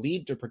they've got a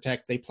lead to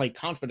protect. They play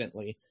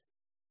confidently.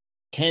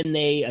 Can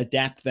they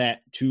adapt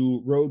that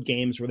to road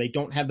games where they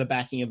don't have the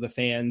backing of the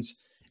fans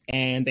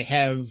and they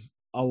have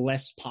a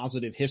less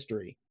positive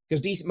history?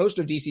 Because most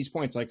of DC's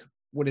points, like,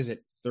 what is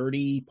it,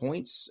 30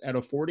 points out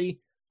of 40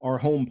 are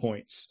home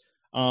points.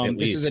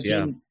 This is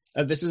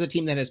a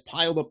team that has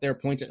piled up their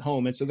points at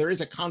home. And so there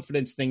is a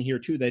confidence thing here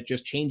too that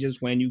just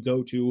changes when you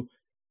go to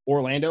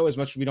Orlando. As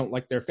much as we don't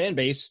like their fan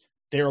base,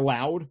 they're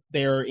loud,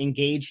 they're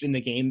engaged in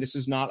the game. This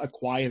is not a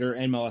quieter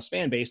MLS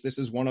fan base. This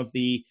is one of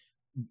the,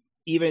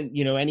 even,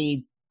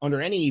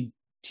 any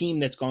team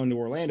that's gone to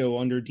Orlando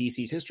under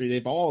DC's history,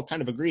 they've all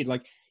kind of agreed,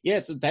 like,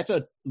 that's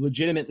a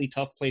legitimately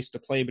tough place to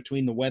play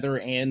between the weather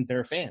and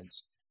their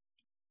fans.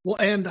 Well,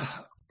 and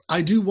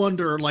I do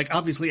wonder, like,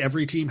 obviously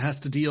every team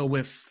has to deal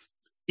with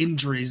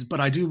injuries,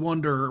 but I do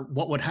wonder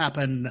what would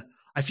happen.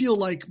 I feel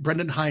like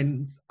Brendan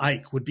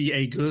Hines-Ike would be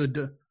a good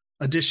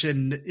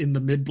addition in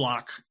the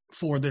mid-block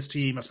for this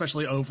team,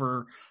 especially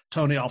over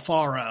Tony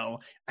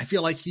Alfaro. I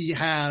feel like he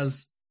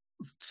has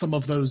some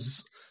of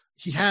those.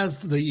 He has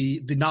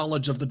the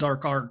knowledge of the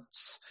dark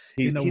arts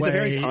in a way. He's a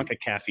very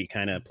CONCACAF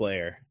kind of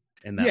player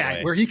in that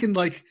way. Where he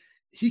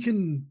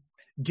can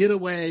get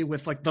away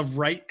with like the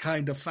right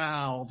kind of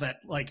foul that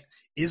like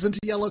isn't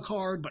a yellow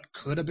card but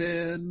could have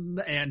been,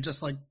 and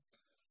just like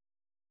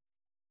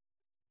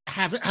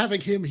having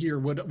him here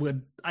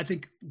would I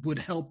think would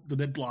help the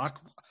mid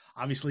block.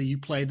 Obviously, you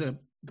play the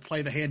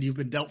hand you've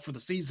been dealt for the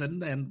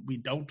season, and we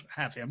don't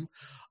have him.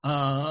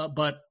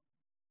 But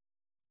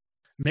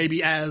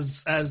maybe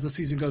as the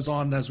season goes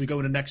on, as we go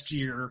into next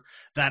year,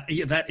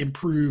 that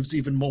improves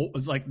even more.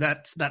 Like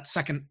that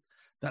second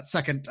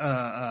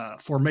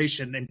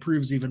formation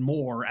improves even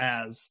more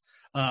as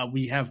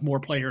we have more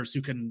players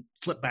who can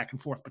flip back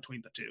and forth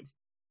between the two.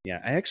 Yeah,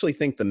 I actually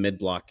think the mid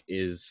block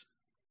is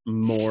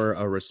more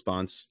a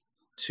response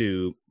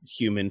to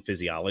human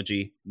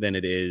physiology than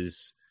it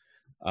is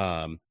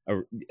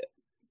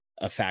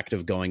a fact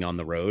of going on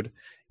the road.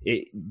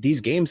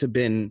 These games have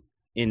been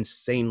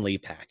insanely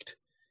packed.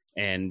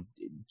 And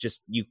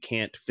just, you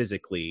can't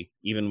physically,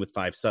 even with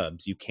 5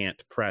 subs, you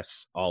can't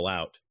press all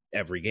out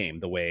every game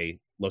the way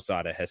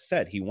Losada has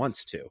said he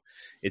wants to.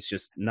 It's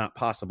just not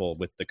possible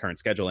with the current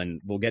schedule.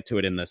 And we'll get to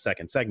it in the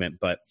second segment,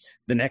 but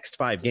the next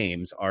 5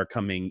 games are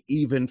coming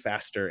even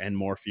faster and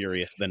more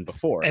furious than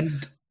before.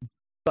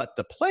 But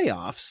the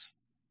playoffs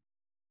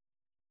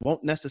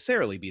won't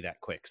necessarily be that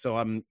quick. So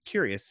I'm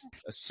curious,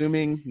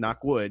 assuming,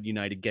 knock wood,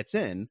 United gets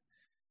in,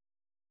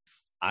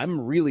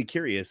 I'm really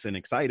curious and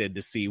excited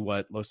to see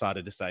what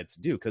Losada decides to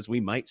do, because we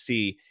might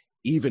see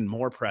even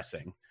more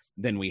pressing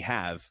than we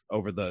have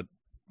over the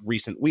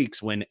recent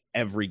weeks, when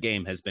every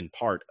game has been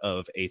part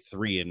of a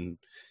 3-7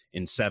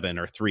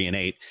 or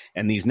 3-8.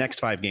 And these next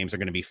 5 games are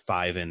going to be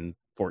 5-14,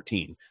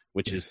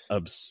 which is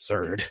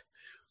absurd.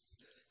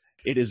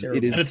 It is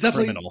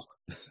criminal.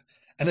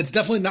 And it's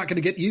definitely not going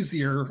to get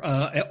easier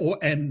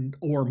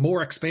or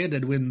more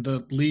expanded when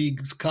the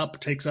League's Cup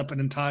takes up an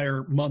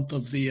entire month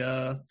of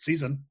the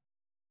season.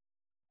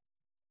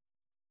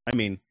 I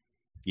mean,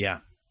 yeah,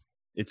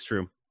 it's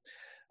true.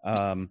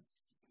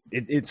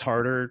 It's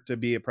harder to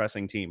be a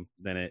pressing team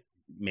than it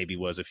maybe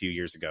was a few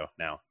years ago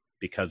now,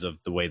 because of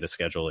the way the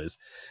schedule is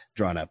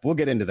drawn up. We'll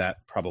get into that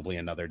probably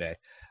another day.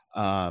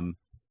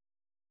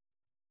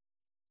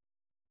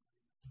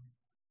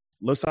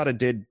 Losada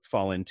did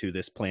fall into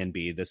this plan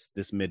B,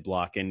 this mid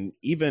block, and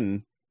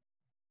even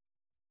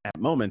at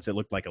moments it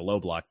looked like a low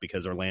block,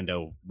 because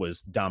Orlando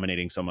was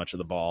dominating so much of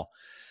the ball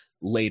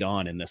late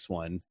on in this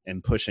one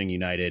and pushing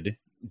United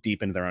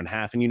deep into their own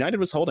half. And United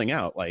was holding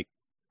out. Like,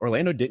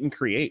 Orlando didn't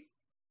create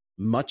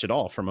much at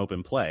all from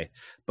open play.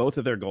 Both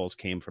of their goals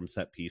came from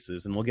set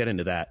pieces, and we'll get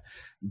into that.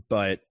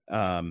 But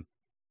I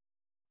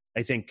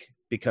think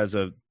because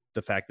of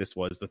the fact this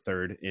was the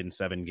 3rd in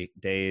 7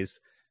 days,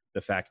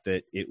 the fact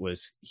that it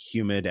was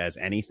humid as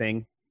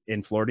anything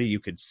in Florida, you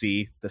could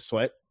see the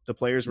sweat the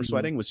players were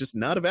sweating was just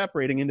not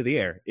evaporating into the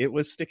air. It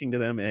was sticking to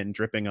them and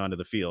dripping onto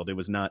the field. It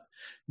was not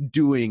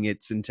doing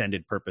its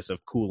intended purpose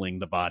of cooling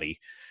the body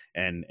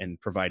and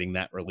providing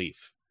that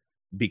relief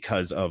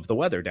because of the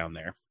weather down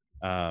there.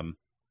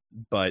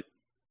 But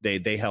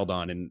they held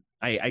on, and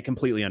I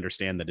completely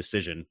understand the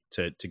decision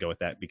to go with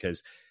that,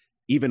 because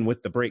even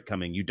with the break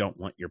coming, you don't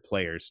want your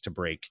players to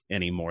break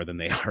any more than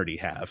they already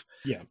have.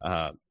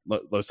 Yeah.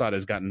 Losada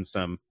has gotten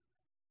some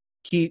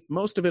heat,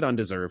 most of it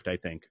undeserved, I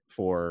think,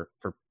 for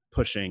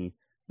pushing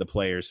the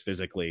players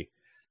physically.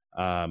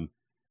 But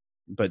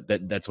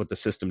that's what the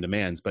system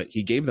demands. But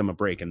he gave them a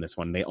break in this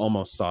one. They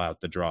almost saw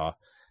out the draw.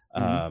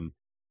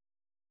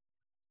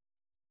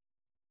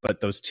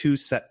 But those 2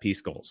 set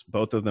piece goals,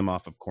 both of them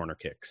off of corner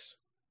kicks,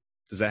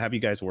 does that have you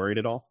guys worried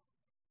at all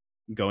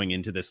going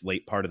into this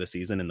late part of the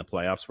season in the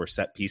playoffs, where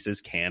set pieces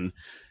can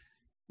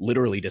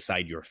literally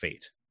decide your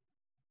fate?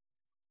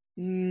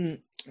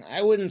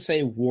 I wouldn't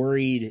say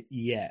worried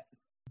yet.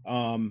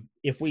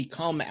 If we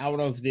come out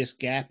of this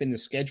gap in the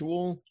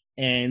schedule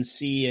and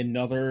see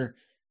another,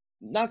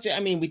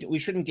 we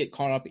shouldn't get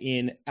caught up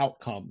in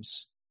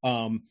outcomes.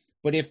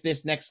 But if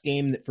this next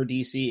game for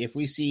DC, if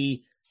we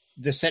see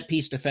the set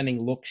piece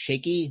defending look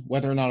shaky,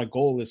 whether or not a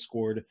goal is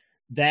scored,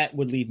 that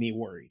would leave me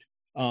worried.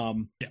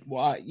 Well,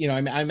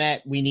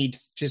 we need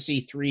to see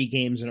 3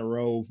 games in a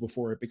row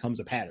before it becomes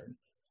a pattern.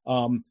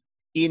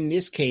 In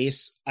this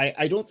case,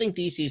 I don't think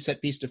DC's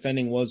set piece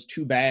defending was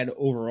too bad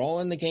overall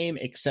in the game,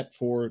 except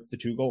for the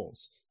 2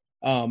 goals,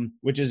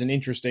 which is an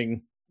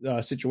interesting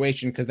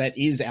situation, because that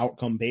is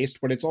outcome based,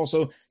 but it's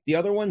also the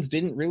other ones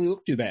didn't really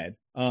look too bad.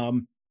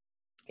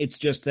 It's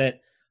just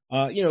that,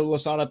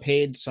 Losada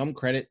paid some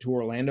credit to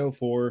Orlando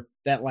for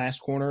that last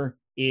corner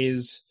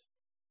is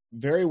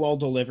very well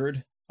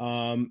delivered.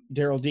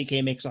 Daryl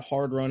Dike makes a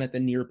hard run at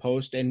the near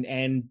post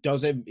and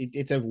does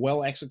it's a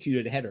well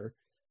executed header.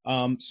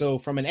 So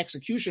from an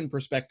execution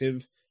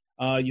perspective,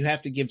 you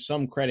have to give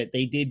some credit.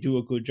 They did do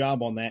a good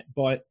job on that,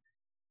 but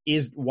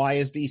why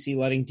is DC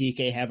letting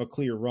DK have a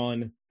clear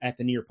run at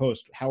the near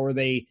post? How are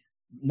they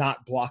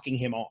not blocking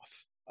him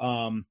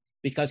off?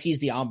 Because he's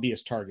the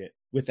obvious target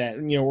with that.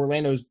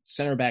 Orlando's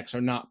center backs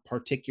are not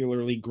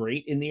particularly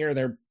great in the air.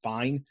 They're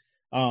fine.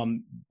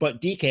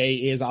 But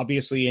DK is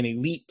obviously an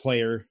elite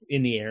player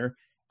in the air.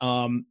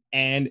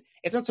 And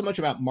it's not so much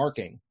about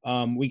marking.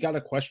 We got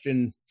a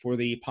question for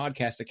the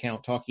podcast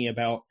account talking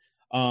about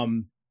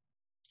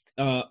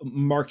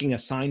marking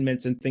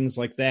assignments and things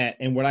like that.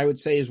 And what I would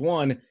say is,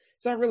 one,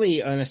 it's not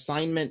really an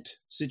assignment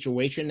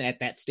situation at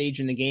that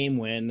stage in the game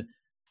when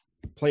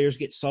players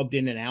get subbed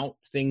in and out.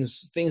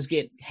 Things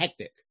get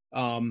hectic.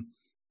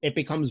 It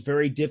becomes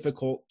very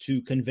difficult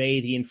to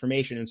convey the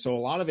information. And so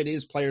a lot of it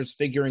is players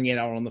figuring it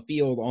out on the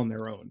field on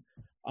their own.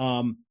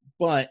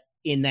 But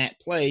in that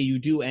play, you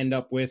do end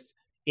up with,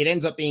 it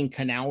ends up being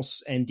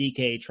Knaus and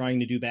DK trying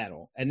to do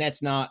battle. And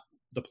that's not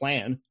the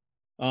plan.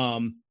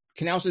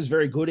 Knaus is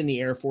very good in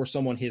the air for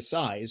someone his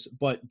size,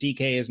 but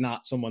DK is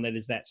not someone that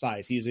is that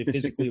size. He is a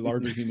physically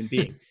larger human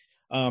being.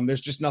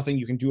 There's just nothing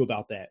you can do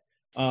about that.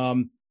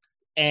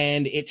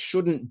 And it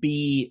shouldn't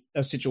be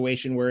a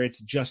situation where it's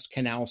just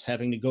Knaus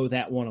having to go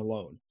that one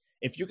alone.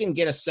 If you can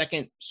get a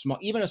second,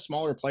 even a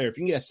smaller player, if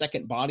you can get a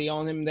second body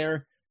on him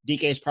there,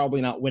 DK is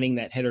probably not winning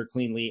that header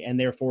cleanly and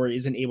therefore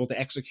isn't able to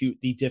execute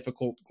the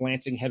difficult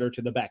glancing header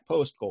to the back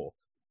post goal.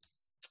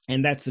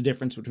 And that's the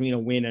difference between a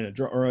win and a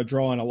draw, or a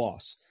draw and a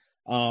loss.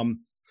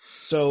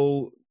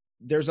 So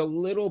there's a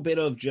little bit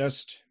of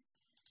just,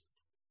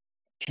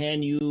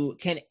 can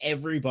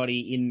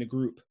everybody in the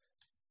group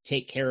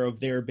take care of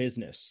their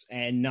business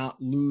and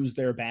not lose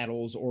their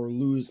battles or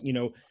lose,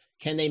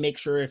 can they make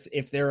sure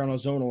if they're on a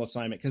zonal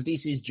assignment? Because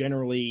DC is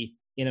generally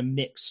in a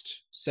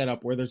mixed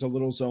setup where there's a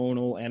little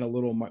zonal and a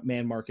little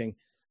man marking.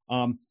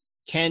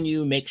 Can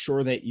you make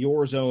sure that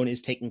your zone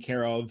is taken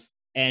care of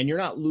and you're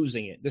not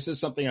losing it? This is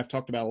something I've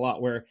talked about a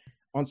lot, where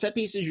on set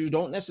pieces, you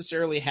don't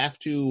necessarily have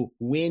to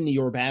win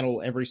your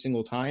battle every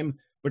single time,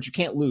 but you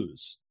can't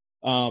lose.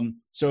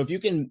 So if you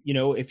can,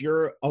 if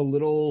you're a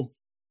little,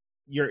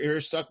 you're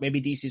stuck,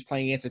 maybe DC's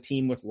playing against a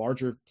team with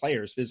larger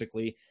players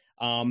physically,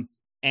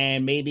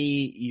 and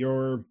maybe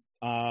you're,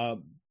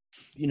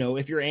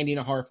 if you're Andy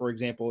Nahar, for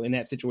example, in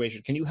that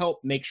situation, can you help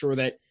make sure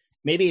that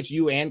maybe it's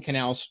you and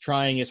Canals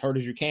trying as hard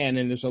as you can,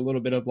 and there's a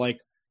little bit of like,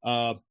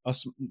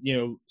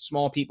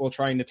 small people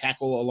trying to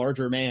tackle a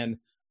larger man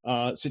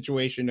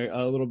situation,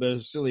 a little bit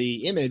of silly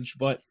image,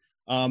 but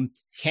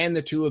can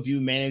the two of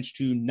you manage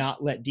to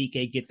not let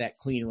DK get that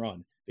clean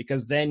run?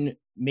 Because then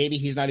maybe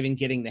he's not even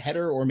getting the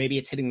header, or maybe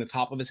it's hitting the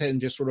top of his head and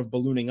just sort of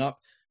ballooning up.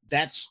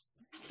 That's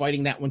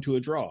fighting that one to a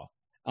draw.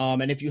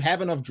 And if you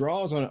have enough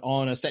draws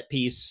on a set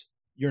piece,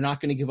 you're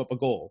not going to give up a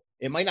goal.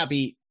 It might not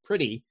be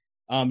pretty.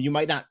 You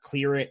might not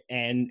clear it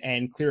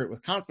and clear it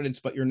with confidence,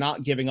 but you're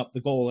not giving up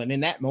the goal. And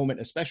in that moment,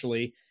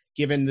 especially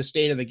given the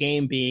state of the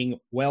game being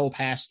well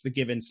past the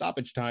given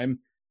stoppage time,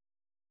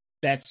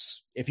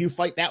 if you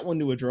fight that one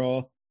to a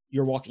draw,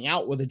 you're walking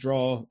out with a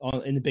draw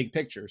in the big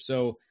picture.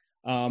 So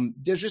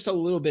there's just a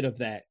little bit of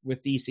that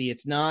with DC.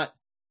 It's not,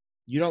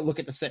 you don't look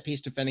at the set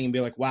piece defending and be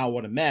like, wow,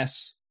 what a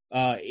mess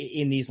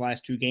in these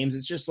last two games.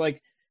 It's just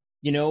like,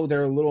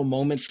 there are little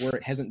moments where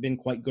it hasn't been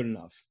quite good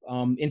enough.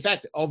 In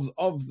fact,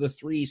 of the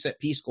three set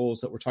piece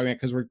goals that we're talking about,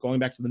 because we're going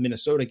back to the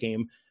Minnesota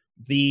game,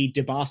 the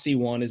Debasi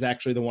one is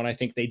actually the one I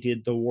think they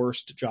did the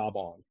worst job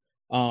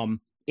on,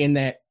 in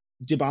that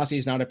Debasi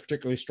is not a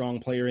particularly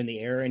strong player in the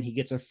air, and he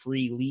gets a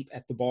free leap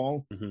at the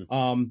ball.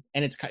 Mm-hmm.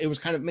 And it was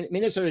kind of,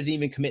 Minnesota didn't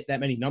even commit that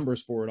many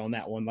numbers for it on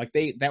that one. Like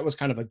that was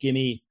kind of a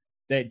gimme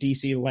that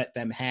DC let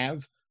them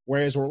have.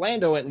 Whereas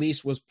Orlando at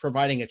least was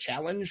providing a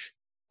challenge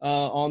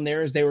on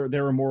theirs. They were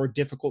a more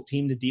difficult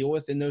team to deal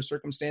with in those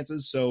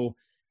circumstances. So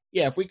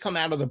yeah, if we come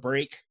out of the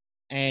break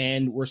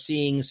and we're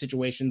seeing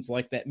situations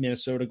like that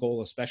Minnesota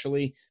goal,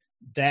 especially,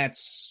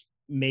 that's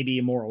maybe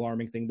a more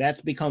alarming thing.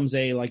 That becomes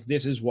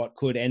this is what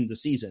could end the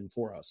season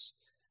for us.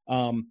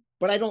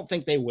 But I don't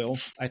think they will.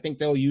 I think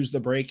they'll use the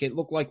break. It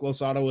looked like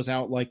Losada was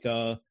out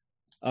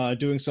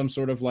doing some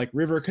sort of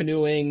river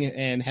canoeing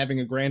and having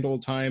a grand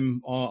old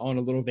time on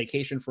a little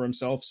vacation for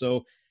himself.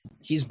 So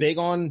he's big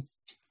on,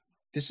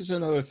 this is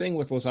another thing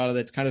with Losada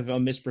that's kind of a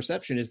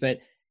misperception, is that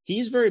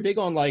he's very big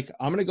on I'm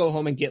going to go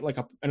home and get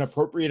an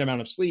appropriate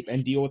amount of sleep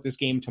and deal with this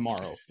game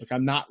tomorrow.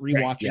 I'm not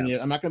rewatching it.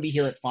 I'm not going to be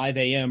here at 5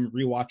 a.m.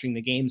 rewatching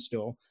the game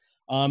still.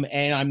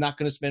 And I'm not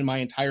going to spend my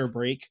entire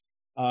break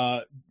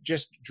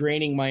just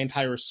draining my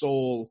entire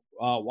soul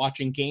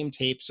watching game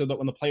tape, so that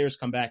when the players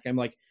come back, I'm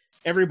like,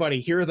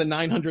 everybody, here are the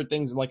 900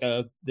 things,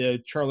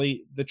 the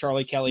Charlie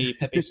Kelly,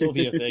 Pepe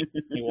Sylvia thing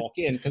when you walk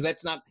in, because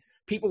that's not,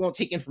 people don't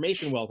take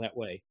information well that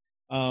way.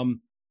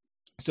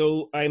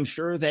 So I'm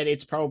sure that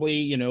it's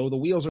probably, the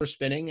wheels are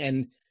spinning,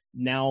 and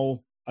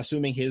now,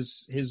 assuming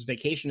his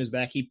vacation is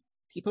back, he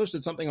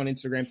posted something on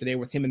Instagram today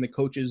with him and the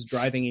coaches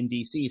driving in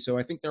DC. So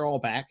I think they're all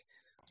back.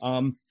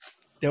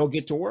 They'll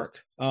get to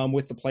work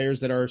with the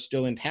players that are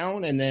still in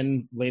town, and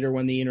then later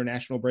when the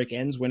international break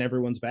ends, when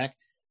everyone's back.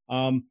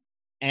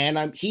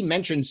 And he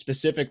mentioned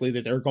specifically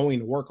that they're going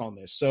to work on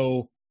this.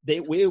 So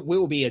it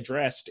will be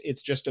addressed.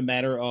 It's just a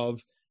matter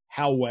of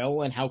how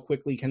well and how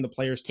quickly can the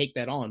players take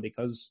that on,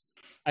 because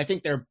I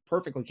think they're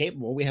perfectly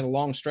capable. We had a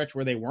long stretch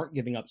where they weren't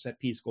giving up set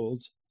piece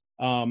goals.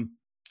 So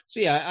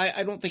yeah,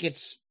 I don't think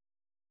it's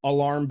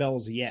alarm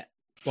bells yet,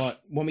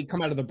 but when we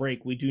come out of the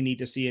break, we do need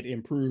to see it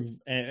improve.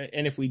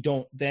 And if we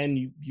don't,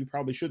 then you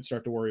probably should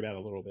start to worry about it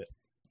a little bit.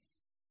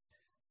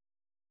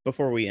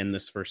 Before we end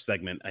this first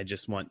segment, I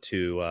just want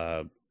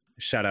to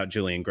shout out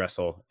Julian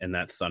Gressel and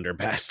that Thunder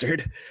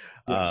bastard.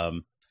 Yeah.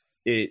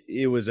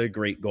 It was a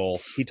great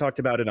goal. He talked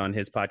about it on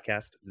his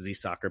podcast, Z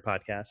Soccer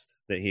podcast,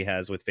 that he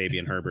has with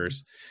Fabian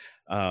Herbers.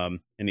 And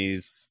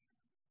he's,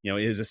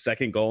 it is a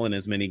second goal in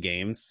as many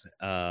games.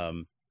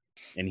 And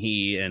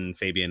he and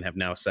Fabian have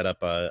now set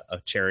up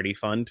a charity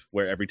fund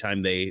where every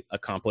time they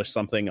accomplish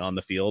something on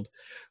the field,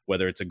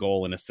 whether it's a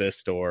goal, an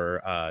assist,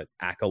 or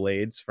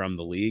accolades from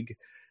the league,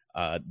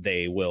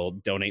 they will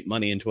donate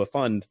money into a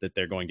fund that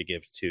they're going to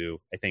give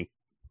to, I think,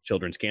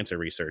 children's cancer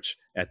research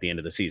at the end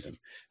of the season.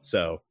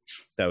 So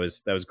that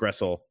was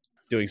Gressel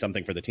doing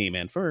something for the team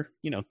and for,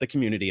 the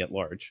community at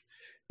large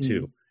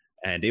too.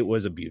 And it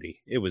was a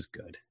beauty. It was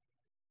good.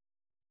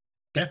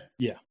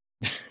 Yeah.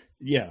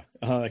 Yeah.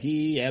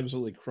 He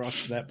absolutely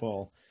crushed that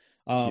ball.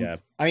 I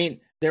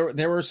mean,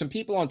 there were some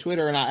people on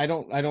Twitter, and I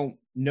don't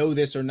know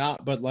this or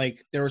not, but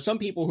like there were some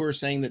people who were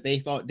saying that they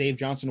thought Dave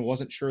Johnson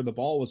wasn't sure the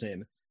ball was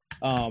in,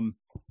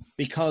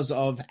 because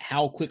of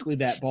how quickly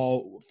that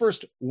ball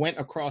first went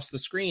across the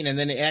screen and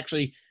then it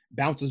actually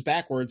bounces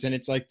backwards. And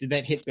it's like, did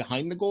that hit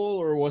behind the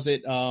goal, or was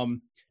it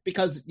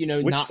because, you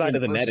know, which not side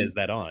of the person. net is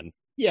that on?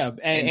 Yeah.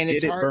 And did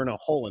it's it hard, burn a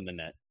hole in the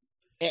net?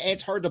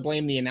 It's hard to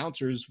blame the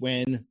announcers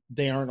when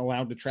they aren't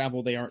allowed to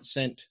travel. They aren't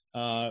sent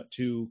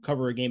to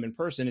cover a game in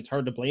person. It's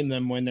hard to blame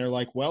them when they're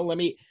like, well, let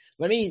me,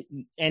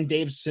 and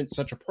Dave's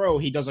such a pro,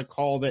 he does a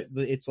call that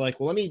it's like,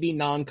 well, let me be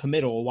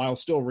non-committal while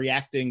still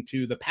reacting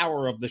to the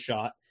power of the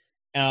shot.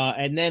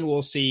 And then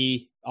we'll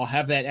see, I'll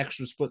have that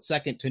extra split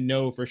second to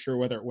know for sure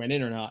whether it went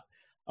in or not.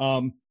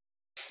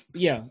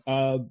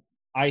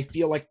 I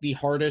feel like the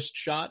hardest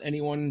shot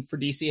anyone for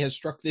DC has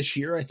struck this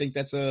year. I think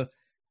that's an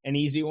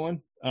easy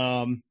one.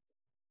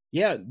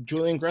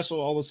 Julian Gressel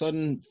all of a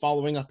sudden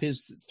following up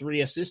his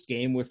 3 assist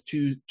game with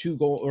two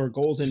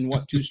goals in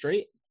 2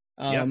 straight.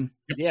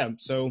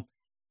 So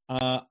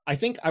I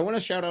think I want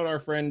to shout out our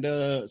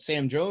friend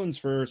Sam Jones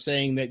for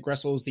saying that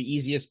Gressel is the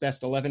easiest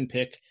best 11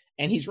 pick,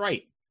 and he's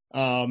right.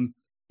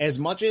 As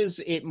much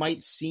as it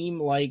might seem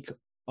like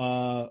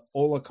Ola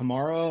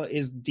Kamara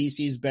is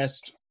DC's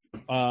best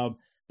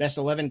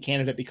 11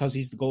 candidate because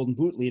he's the Golden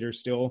Boot leader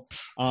still,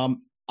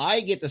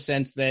 I get the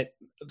sense that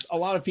a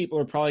lot of people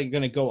are probably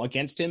going to go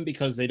against him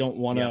because they don't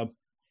want to. Yeah.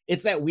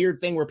 It's that weird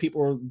thing where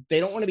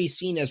they don't want to be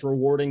seen as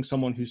rewarding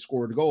someone who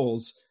scored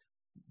goals,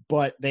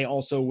 but they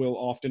also will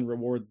often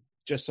reward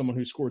just someone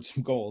who scored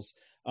some goals.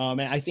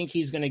 And I think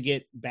he's going to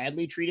get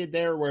badly treated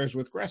there. Whereas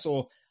with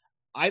Gressel,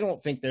 I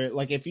don't think they're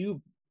like, if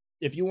you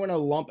want to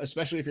lump,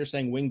 especially if you're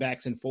saying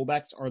wingbacks and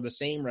fullbacks are the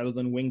same rather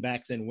than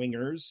wingbacks and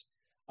wingers.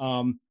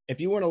 If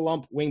you want to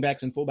lump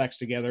wingbacks and fullbacks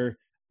together,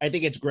 I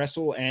think it's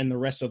Gressel and the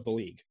rest of the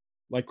league.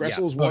 Like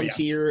Gressel's one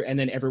tier, and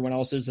then everyone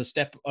else is a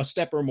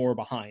step or more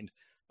behind.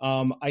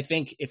 I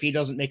think if he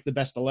doesn't make the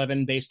best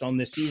 11 based on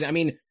this season, I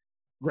mean,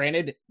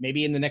 granted,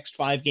 maybe in the next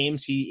 5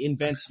 games he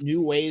invents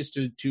new ways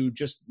to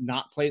just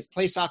not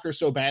play soccer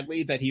so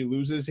badly that he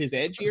loses his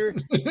edge here.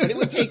 But it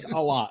would take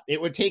a lot.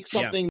 It would take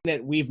something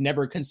that we've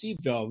never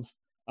conceived of.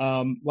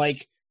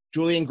 Like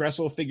Julian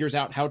Gressel figures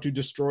out how to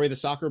destroy the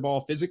soccer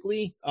ball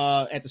physically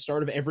at the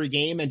start of every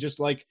game and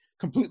just like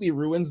completely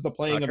ruins the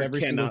playing Soccer of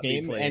every single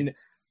game. And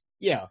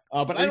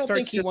but I don't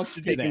think he wants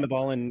to do that. Taking the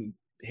ball and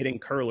hitting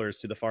curlers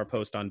to the far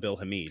post on Bill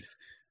Hamid.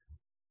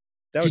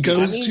 He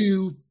goes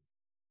to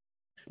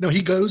the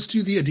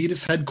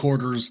Adidas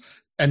headquarters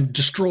and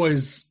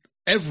destroys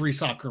every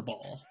soccer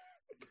ball.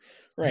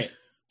 Right.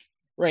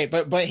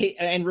 But he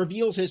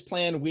reveals his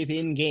plan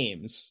within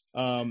games,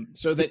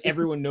 so that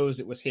everyone knows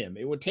it was him.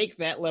 It would take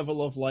that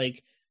level of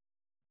like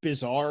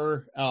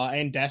bizarre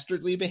and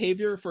dastardly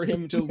behavior for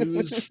him to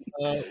lose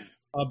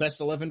a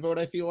best 11 vote,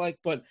 I feel like,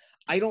 but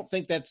I don't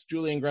think that's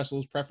Julian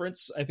Gressel's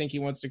preference. I think he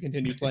wants to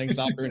continue playing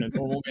soccer in a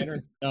normal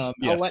manner. I'll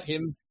let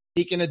him,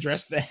 he can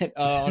address that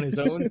on his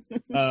own.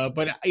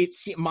 But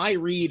my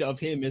read of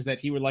him is that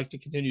he would like to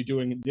continue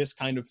doing this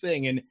kind of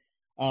thing.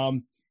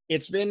 And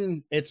it's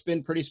been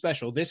pretty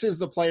special. This is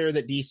the player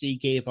that DC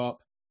gave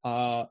up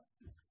all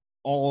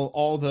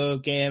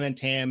the GAM and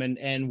TAM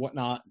and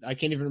whatnot. I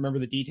can't even remember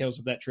the details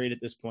of that trade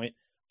at this point.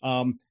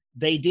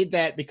 They did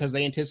that because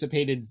they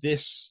anticipated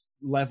this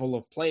level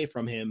of play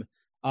from him.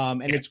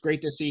 And it's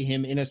great to see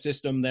him in a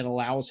system that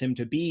allows him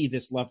to be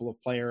this level of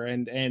player.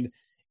 And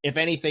if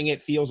anything,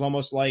 it feels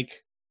almost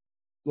like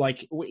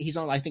he's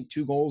on, I think,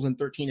 2 goals and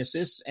 13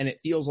 assists. And it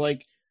feels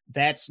like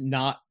that's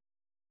not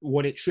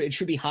what it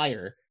should be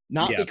higher.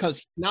 Not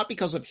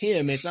because of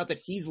him. It's not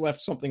that he's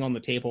left something on the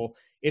table.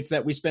 It's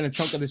that we spent a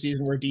chunk of the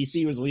season where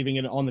DC was leaving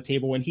it on the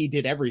table when he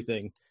did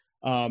everything.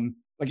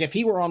 Like if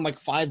he were on like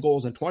 5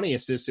 goals and 20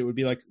 assists, it would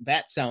be like,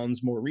 that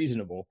sounds more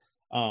reasonable.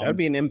 That would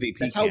be an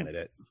MVP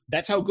candidate.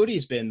 That's how good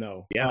he's been,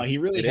 though. Yeah, he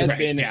really has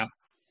been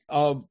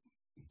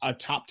a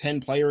top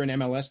 10 player in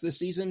MLS this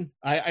season.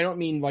 I don't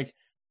mean like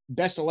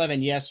best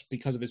 11, yes,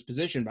 because of his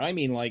position, but I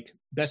mean like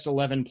best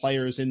 11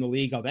 players in the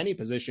league of any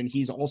position.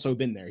 He's also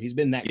been there. He's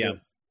been that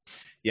good.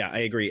 Yeah, I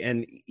agree.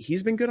 And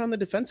he's been good on the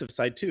defensive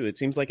side, too. It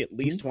seems like at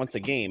least once a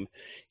game,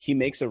 he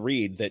makes a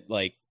read that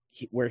like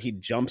where he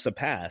jumps a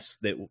pass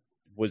that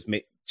was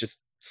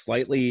just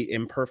slightly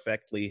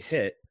imperfectly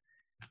hit.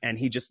 And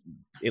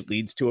it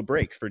leads to a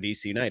break for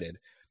DC United.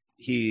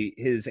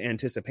 His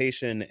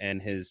anticipation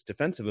and his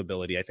defensive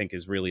ability, I think,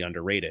 is really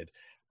underrated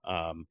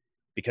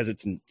because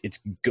it's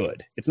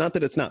good. It's not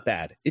that it's not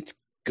bad. It's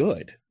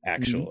good,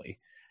 actually.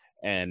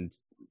 Mm-hmm. And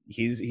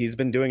he's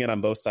been doing it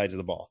on both sides of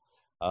the ball.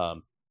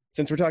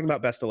 Since we're talking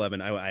about best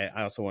 11, I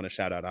also want to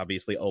shout out,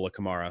 obviously, Ola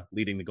Kamara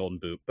leading the Golden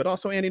Boot, but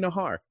also Andy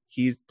Nahar.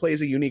 He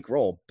plays a unique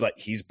role, but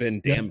he's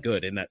been damn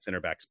good in that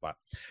center back spot.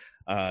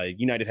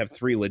 United have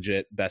 3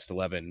 legit best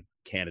 11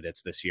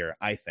 candidates this year,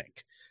 I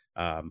think.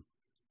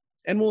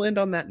 And we'll end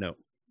on that note.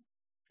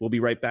 We'll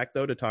be right back,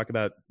 though, to talk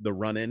about the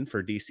run-in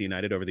for DC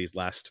United over these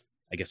last,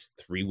 I guess,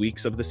 3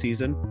 weeks of the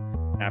season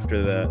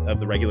after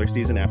the regular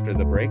season after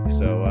the break.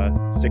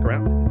 So stick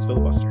around. It's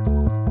Filibuster.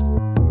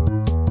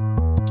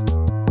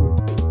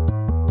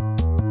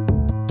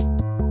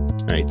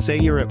 right, say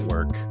you're at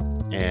work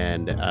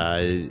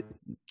and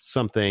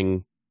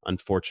something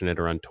unfortunate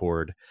or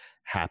untoward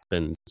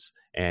happens,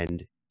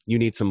 and you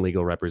need some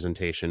legal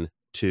representation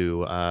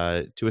to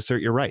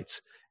assert your rights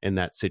in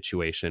that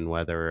situation.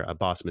 Whether a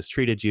boss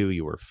mistreated you,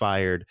 you were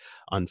fired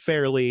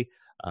unfairly,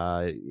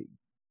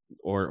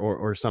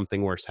 or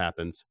something worse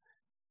happens.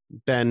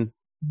 Ben,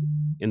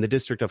 in the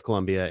District of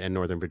Columbia and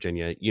Northern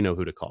Virginia, you know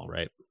who to call,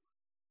 right?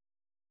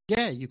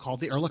 Yeah, you call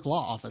the Ehrlich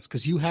Law Office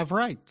because you have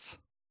rights.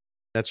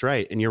 That's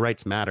right. And your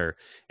rights matter.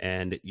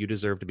 And you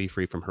deserve to be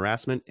free from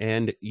harassment.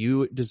 And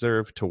you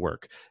deserve to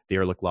work. The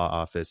Ehrlich Law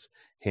Office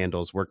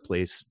handles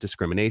workplace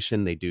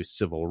discrimination. They do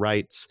civil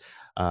rights.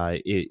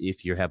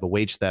 If you have a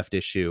wage theft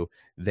issue,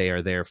 they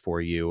are there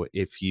for you.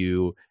 If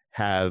you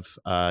have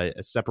a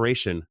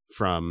separation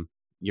from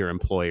your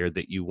employer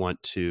that you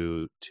want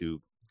to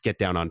get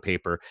down on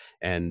paper,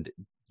 and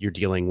you're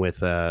dealing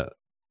with a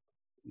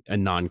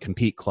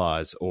non-compete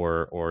clause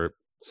or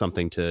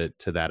something to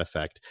that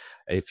effect.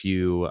 If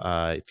you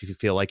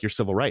feel like your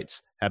civil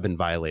rights have been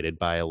violated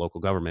by a local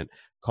government,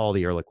 call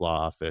the Ehrlich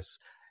Law Office.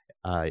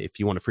 If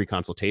you want a free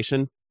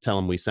consultation, tell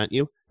them we sent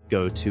you.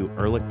 Go to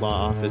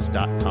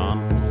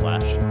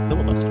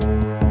ehrlichlawoffice.com/filibuster.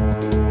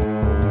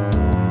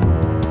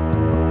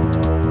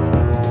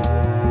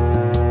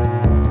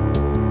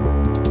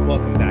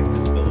 Welcome back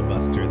to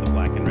Filibuster, the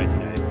Black and Red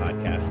United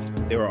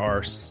podcast. There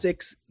are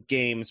 6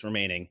 games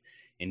remaining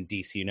in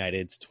DC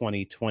United's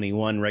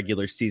 2021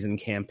 regular season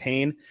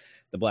campaign.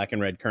 The Black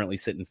and Red currently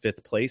sit in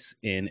 5th place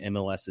in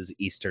MLS's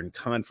Eastern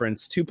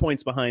Conference, 2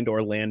 points behind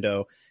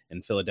Orlando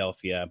and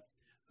Philadelphia,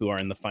 who are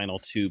in the final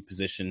 2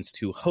 positions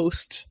to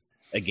host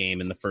a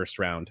game in the first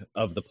round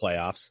of the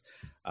playoffs.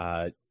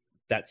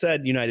 That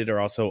said, United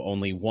are also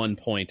only 1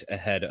 point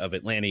ahead of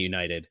Atlanta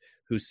United,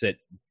 who sit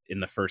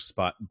in the first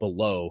spot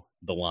below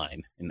the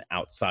line and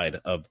outside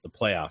of the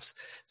playoffs.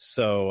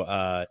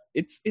 So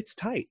it's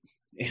tight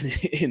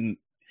in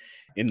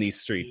these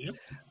streets. Yep.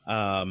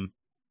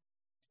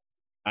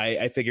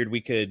 I figured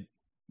we could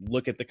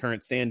look at the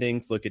current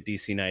standings, look at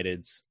DC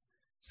United's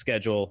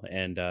schedule,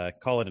 and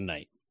call it a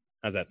night.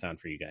 How's that sound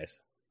for you guys?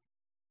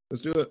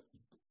 Let's do it.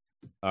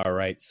 All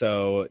right.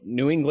 So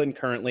New England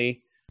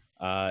currently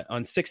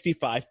on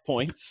 65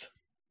 points.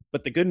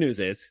 But the good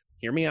news is,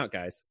 hear me out,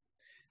 guys.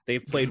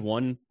 They've played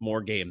one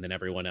more game than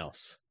everyone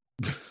else.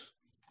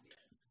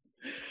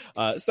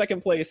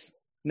 Second place,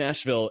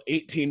 Nashville,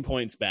 18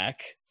 points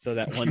back. So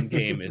that one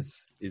game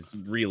is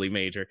really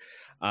major.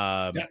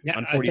 On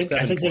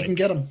 47 I think they can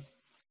get them.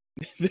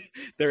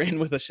 They're in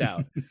with a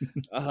shout.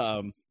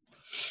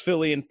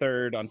 Philly in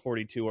third on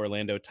 42.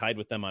 Orlando tied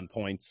with them on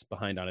points,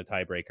 behind on a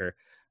tiebreaker.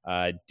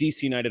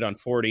 DC United on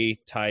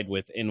 40, tied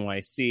with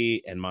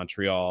NYC and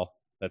Montreal.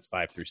 That's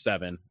 5 through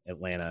 7.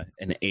 Atlanta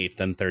in 8th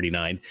and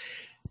 39.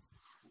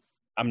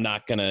 I'm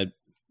not going to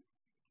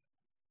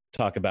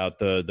talk about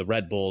the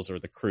Red Bulls or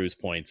the Cruise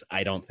points.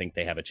 I don't think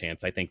they have a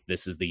chance. I think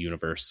this is the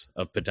universe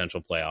of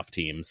potential playoff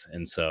teams,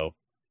 and so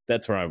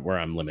that's where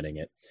I'm limiting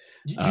it.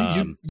 You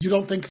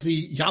don't think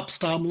the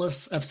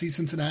Yopstomless FC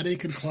Cincinnati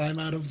can climb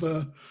out of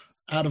the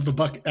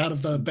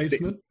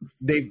basement?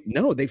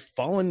 They've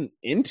fallen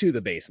into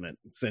the basement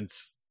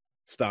since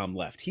Stom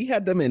left. He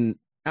had them in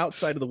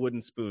outside of the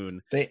Wooden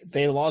Spoon.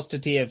 They lost to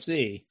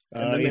TFC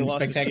in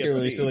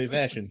spectacularly silly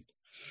fashion.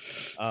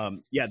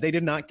 They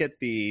did not get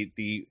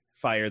the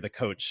fire the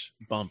coach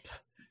bump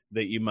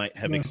that you might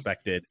have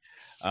expected.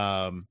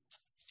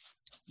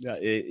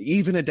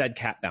 Even a dead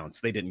cat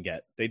bounce they didn't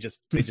get. They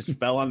just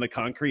fell on the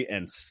concrete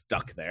and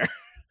stuck there.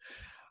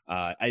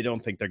 I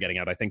don't think they're getting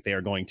out. I think they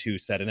are going to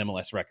set an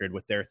MLS record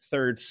with their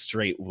 3rd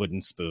straight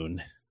Wooden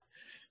Spoon.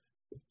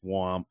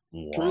 Womp,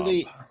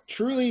 womp.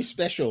 Truly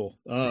special.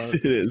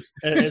 It is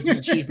as an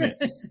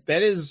achievement.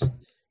 That is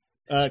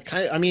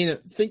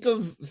think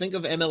of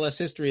MLS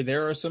history.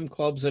 There are some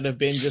clubs that have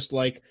been just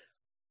like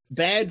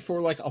bad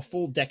for like a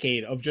full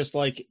decade of just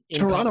like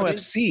Toronto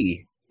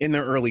FC in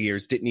their early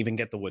years didn't even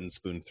get the Wooden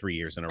Spoon 3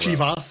 years in a row.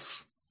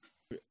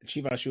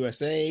 Chivas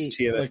USA,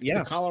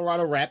 the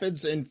Colorado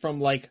Rapids, and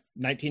from like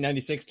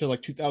 1996 to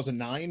like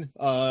 2009,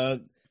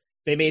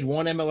 they made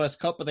one MLS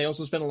Cup, but they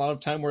also spent a lot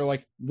of time where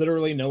like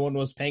literally no one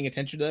was paying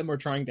attention to them or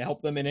trying to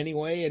help them in any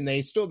way, and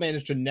they still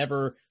managed to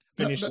never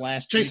finish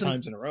last 3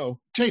 times in a row.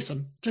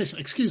 Jason,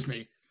 excuse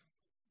me.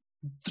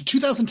 The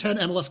 2010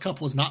 MLS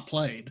Cup was not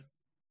played.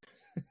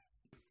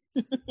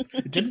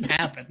 It didn't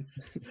happen.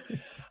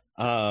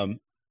 I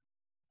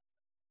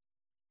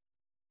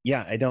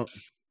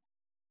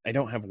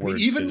don't have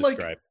words to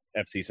describe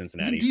FC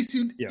Cincinnati.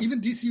 Even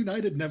DC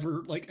United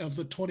never, like, of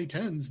the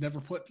 2010s, never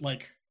put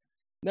like.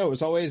 No, it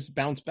was always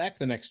bounce back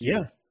the next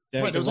year.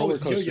 Yeah, right. It was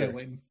always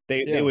yo-yoing.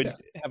 They would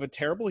have a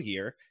terrible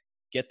year,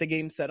 get the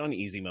game set on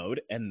easy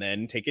mode, and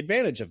then take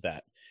advantage of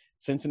that.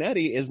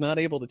 Cincinnati is not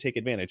able to take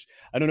advantage.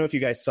 I don't know if you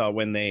guys saw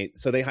when they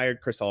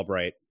hired Chris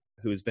Albright,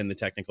 who's been the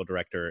technical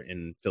director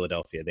in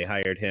Philadelphia. They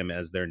hired him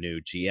as their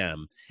new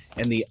GM,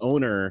 and the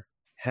owner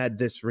had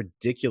this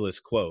ridiculous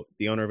quote.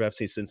 The owner of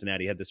FC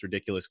Cincinnati had this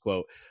ridiculous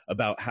quote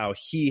about how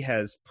he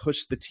has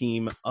pushed the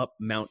team up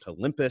Mount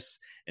Olympus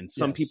and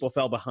some people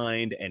fell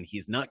behind and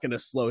he's not going to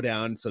slow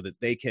down so that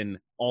they can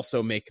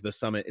also make the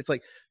summit. It's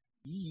like,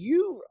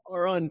 you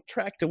are on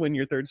track to win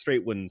your third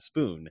straight wooden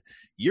spoon.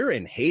 You're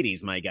in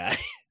Hades, my guy.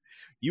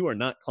 You are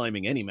not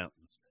climbing any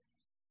mountains.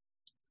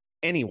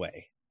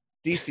 Anyway,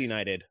 DC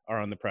United are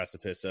on the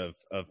precipice of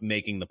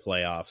making the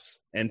playoffs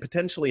and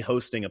potentially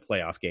hosting a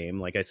playoff game.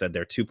 Like I said,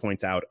 they're 2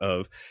 points out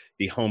of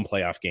the home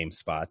playoff game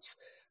spots.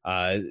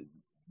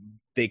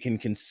 They can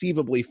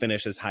conceivably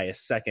finish as high as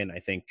second. I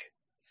think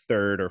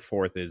third or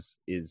fourth is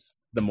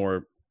the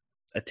more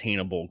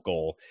attainable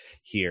goal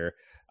here.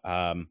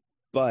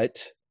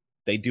 But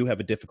they do have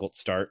a difficult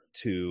start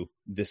to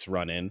this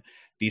run-in.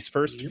 These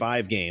first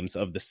 5 games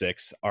of the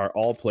 6 are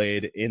all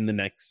played in the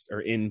next,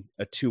 or in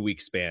a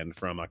 2-week span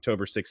from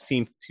October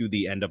 16th to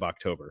the end of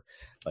October.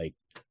 Like,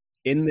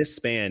 in this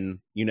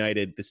span,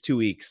 this 2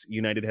 weeks,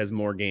 United has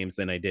more games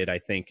than I did, I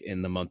think,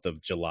 in the month of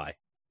July.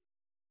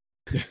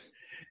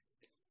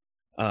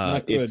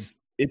 It's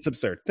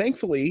absurd.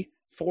 Thankfully,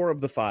 4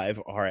 of the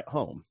 5 are at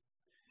home.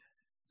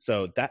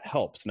 So that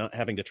helps, not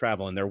having to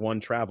travel, and their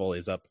one travel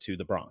is up to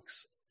the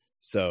Bronx.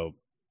 So,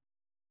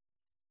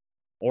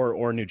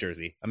 or New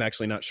Jersey. I'm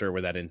actually not sure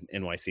where that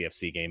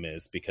NYCFC game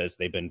is because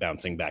they've been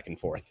bouncing back and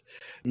forth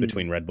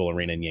between Red Bull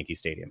Arena and Yankee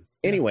Stadium.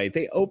 Anyway,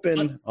 they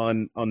open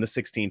on the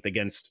 16th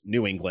against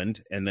New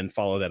England and then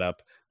follow that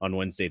up on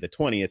Wednesday the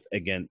 20th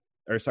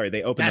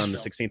they open on the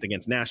 16th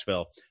against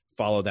Nashville,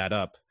 follow that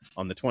up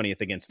on the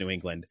 20th against New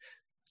England.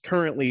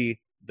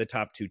 Currently the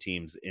top 2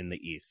 teams in the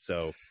East.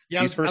 So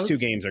these first 2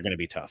 games are going to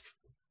be tough.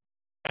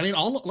 I mean,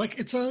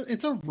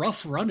 it's a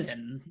rough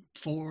run-in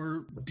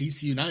for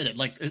DC United.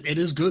 Like, it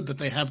is good that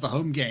they have the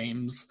home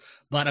games,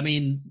 but I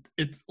mean,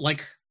 it's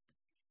like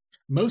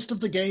most of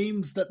the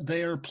games that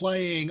they're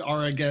playing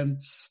are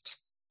against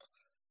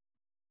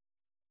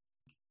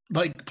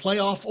like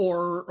playoff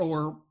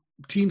or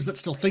teams that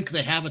still think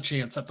they have a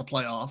chance at the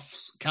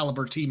playoffs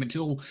caliber team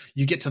until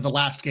you get to the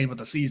last game of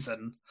the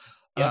season.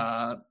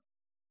 Yep.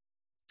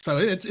 So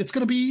it's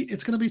gonna be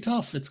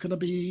tough. It's gonna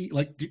be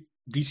like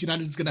DC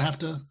United is gonna have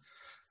to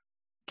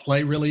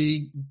play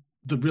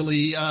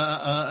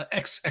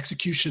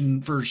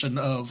execution version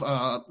of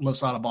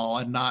Losada Ball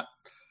and not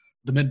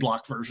the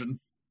mid-block version.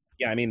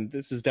 Yeah, I mean,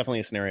 this is definitely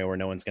a scenario where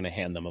no one's going to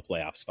hand them a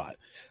playoff spot.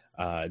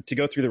 To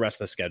go through the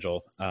rest of the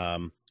schedule,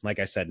 like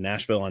I said,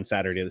 Nashville on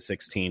Saturday the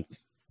 16th,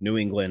 New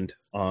England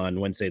on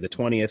Wednesday the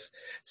 20th,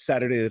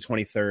 Saturday the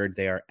 23rd,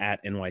 they are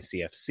at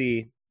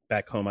NYCFC,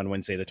 back home on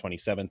Wednesday the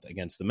 27th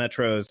against the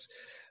Metros,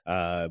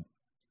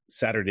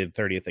 Saturday the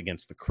 30th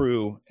against the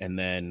Crew, and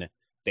then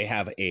they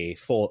have a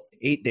full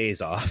 8 days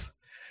off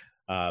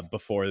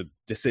before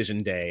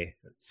decision day,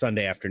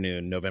 Sunday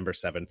afternoon, November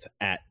 7th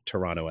at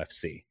Toronto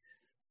FC.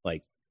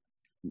 Like,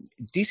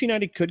 DC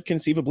United could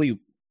conceivably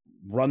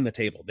run the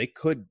table. They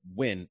could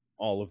win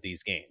all of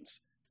these games.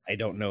 I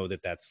don't know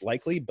that that's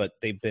likely, but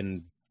they've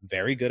been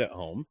very good at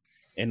home.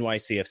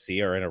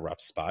 NYCFC are in a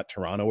rough spot.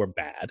 Toronto are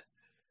bad.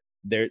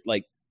 They're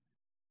like,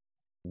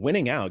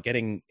 winning out,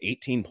 getting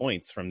 18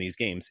 points from these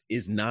games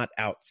is not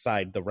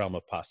outside the realm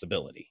of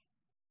possibility.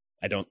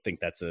 I don't think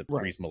that's a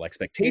reasonable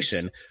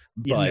expectation,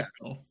 but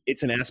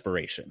it's an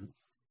aspiration.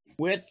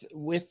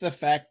 With the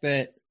fact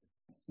that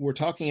we're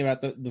talking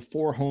about the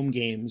 4 home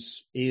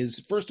games is,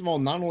 first of all,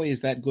 not only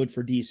is that good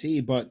for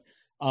DC, but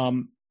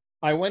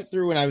I went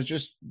through and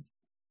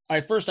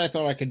I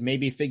thought I could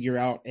maybe figure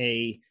out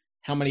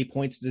how many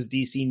points does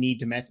DC need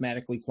to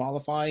mathematically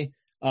qualify.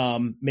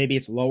 Maybe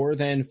it's lower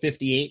than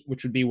 58,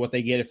 which would be what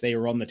they get if they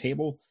were on the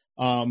table.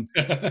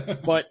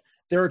 But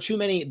there are too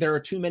many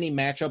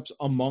matchups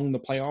among the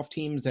playoff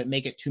teams that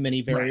make it too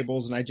many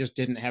variables, and I just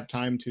didn't have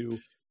time to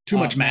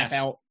much map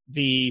out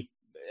the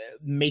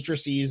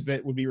matrices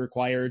that would be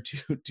required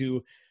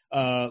to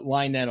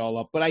line that all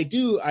up. But I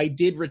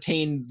did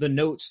retain the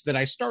notes that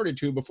I started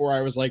to before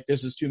I was like,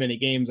 this is too many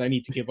games, I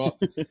need to give up.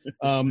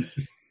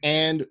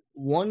 And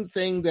one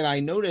thing that I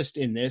noticed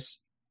in this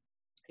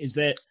is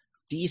that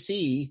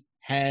DC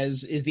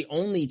is the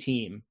only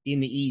team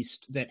in the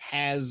East that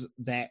has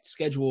that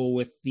schedule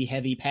with the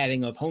heavy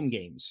padding of home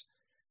games.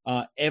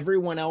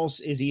 Everyone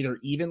else is either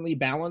evenly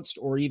balanced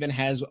or even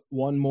has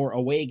one more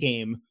away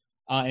game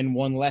and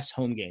one less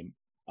home game.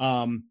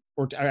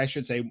 Or I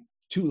should say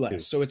 2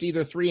 less. So it's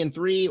either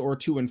 3-3 or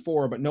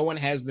 2-4, but no one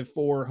has the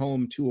 4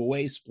 home, 2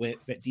 away split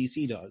that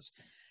DC does.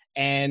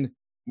 And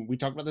we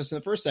talked about this in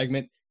the first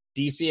segment.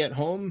 DC at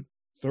home,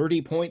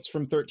 30 points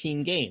from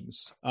 13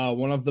 games,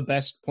 one of the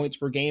best points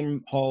per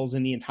game hauls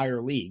in the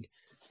entire league.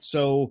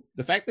 So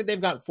the fact that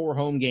they've got 4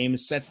 home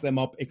games sets them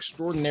up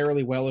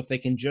extraordinarily well if they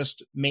can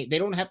just they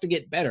don't have to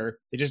get better.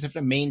 They just have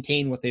to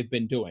maintain what they've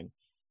been doing.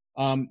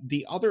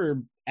 The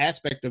other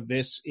aspect of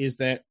this is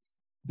that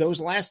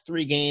those last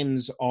 3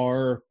 games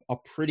are a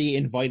pretty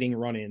inviting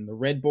run-in. The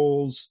Red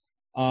Bulls,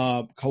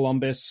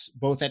 Columbus,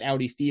 both at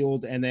Audi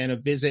Field, and then a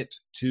visit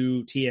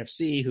to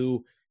TFC,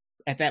 who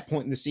at that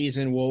point in the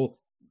season will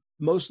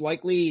most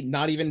likely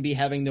not even be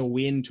having to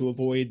win to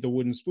avoid the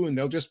wooden spoon.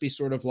 They'll just be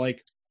sort of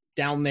like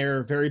down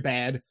there, very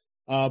bad,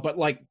 but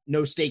like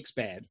no stakes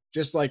bad.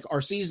 Just like our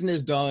season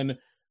is done.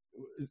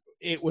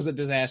 It was a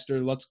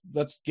disaster. Let's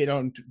get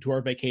on to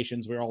our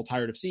vacations. We're all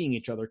tired of seeing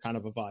each other, kind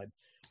of a vibe,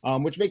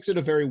 which makes it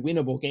a very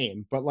winnable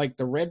game. But like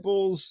the Red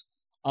Bulls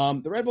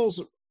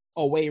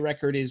away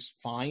record is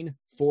fine.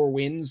 4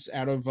 wins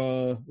out of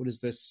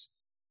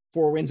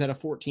 4 wins out of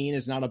 14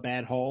 is not a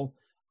bad haul.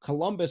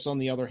 Columbus, on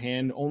the other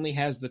hand, only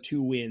has the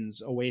 2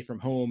 wins away from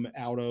home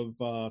out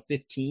of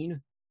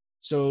 15.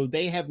 So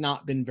they have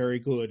not been very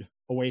good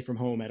away from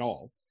home at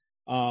all.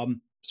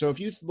 So if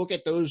you look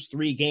at those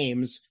 3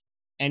 games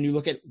and you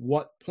look at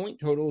what point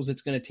totals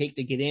it's going to take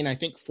to get in, I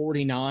think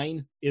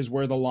 49 is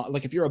where the line,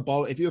 like if you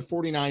have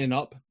 49 and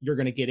up, you're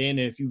going to get in.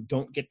 And if you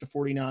don't get to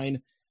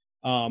 49,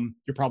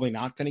 you're probably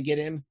not going to get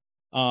in.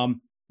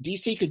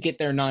 DC could get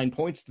their 9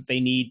 points that they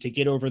need to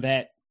get over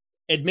that.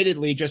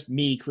 Admittedly, just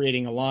me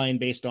creating a line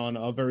based on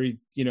a very,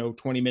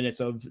 20 minutes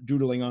of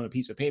doodling on a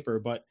piece of paper,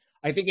 but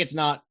I think it's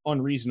not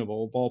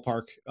unreasonable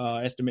ballpark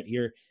estimate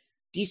here.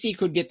 DC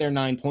could get their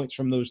 9 points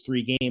from those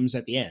 3 games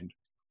at the end,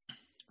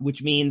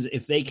 which means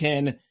if they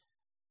can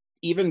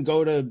even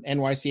go to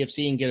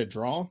NYCFC and get a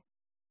draw,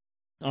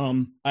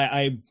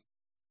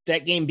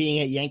 that game being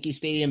at Yankee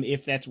Stadium,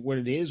 if that's what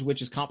it is,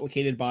 which is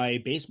complicated by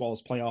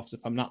baseball's playoffs,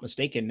 if I'm not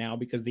mistaken now,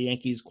 because the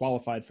Yankees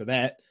qualified for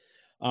that.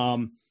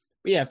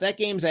 But yeah, if that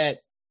game's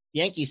at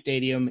Yankee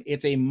Stadium,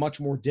 it's a much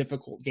more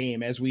difficult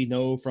game, as we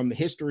know from the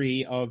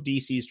history of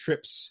DC's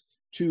trips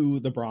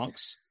to the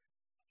Bronx.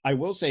 I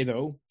will say,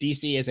 though,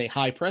 DC is a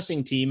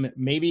high-pressing team.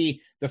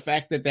 Maybe the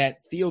fact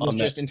that field is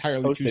just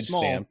entirely too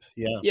small. Stamp.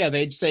 Yeah,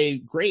 they'd say,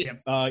 great,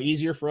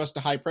 easier for us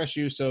to high-press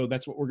you, so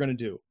that's what we're going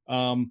to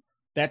do.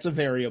 That's a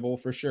variable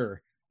for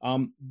sure.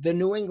 The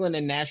New England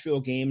and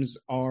Nashville games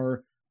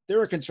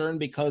they're a concern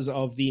because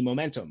of the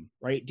momentum,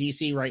 right?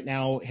 DC right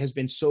now has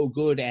been so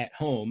good at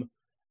home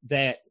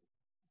that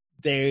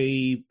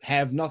they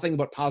have nothing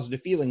but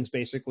positive feelings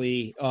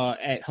basically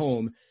at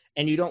home,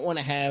 and you don't want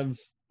to have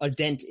a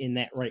dent in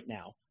that right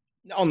now.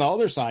 On the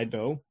other side,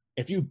 though,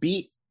 if you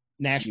beat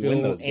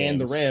Nashville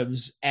and the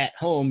Revs at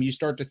home, you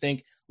start to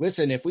think,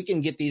 listen, if we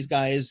can get these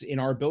guys in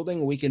our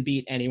building, we can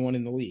beat anyone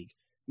in the league.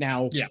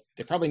 Now,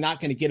 they're probably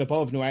not going to get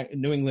above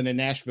New England and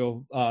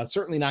Nashville,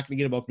 certainly not going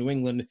to get above New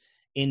England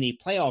in the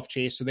playoff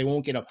chase, so they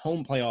won't get a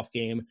home playoff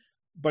game.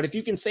 But if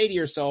you can say to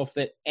yourself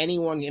that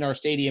anyone in our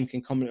stadium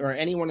can come, or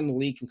anyone in the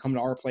league can come to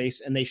our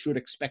place and they should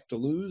expect to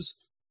lose,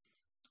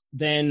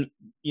 then,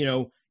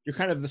 you're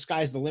kind of the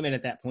sky's the limit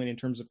at that point in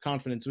terms of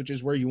confidence, which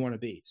is where you want to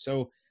be.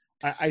 So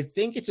I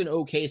think it's an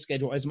okay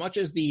schedule, as much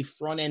as the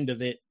front end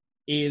of it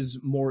is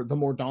the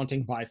more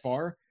daunting by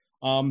far.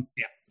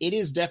 It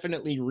is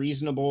definitely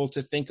reasonable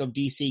to think of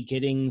DC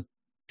getting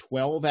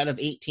 12 out of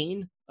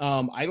 18.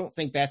 I don't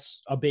think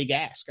that's a big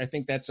ask. I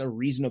think that's a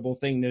reasonable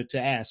thing to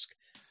ask.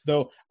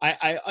 Though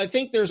I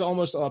think there's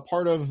almost a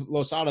part of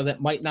Losada that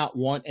might not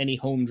want any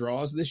home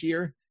draws this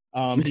year.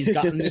 He's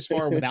gotten this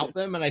far without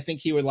them, and I think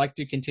he would like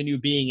to continue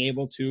being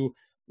able to,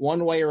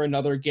 one way or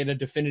another, get a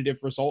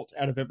definitive result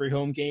out of every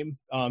home game.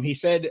 He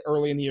said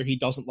early in the year he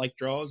doesn't like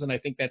draws, and I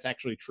think that's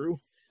actually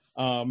true.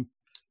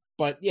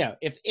 But yeah,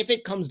 if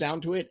it comes down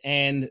to it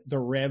and the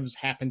Revs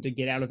happen to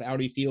get out of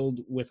Audi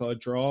Field with a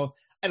draw,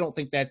 I don't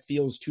think that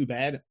feels too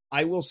bad.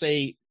 I will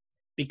say,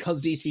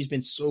 because DC's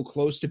been so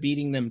close to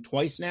beating them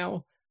twice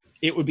now,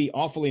 it would be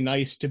awfully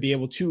nice to be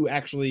able to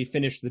actually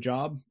finish the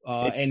job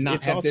and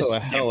not have this. It's also a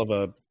hell of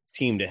a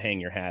team to hang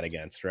your hat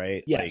against,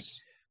 right? Yes. Like,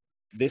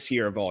 this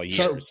year of all years.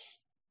 So,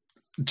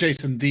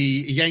 Jason, the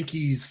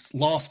Yankees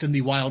lost in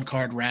the wild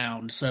card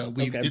round, so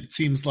it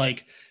seems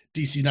like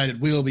DC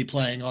United will be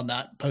playing on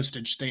that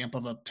postage stamp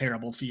of a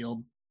terrible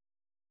field,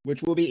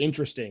 which will be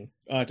interesting,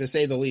 to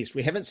say the least.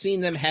 We haven't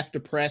seen them have to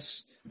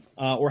press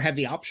or have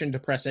the option to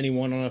press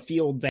anyone on a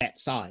field that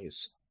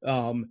size.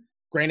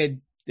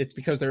 Granted, it's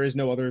because there is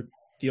no other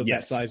field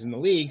that size in the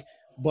league,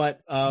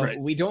 but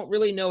we don't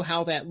really know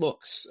how that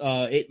looks.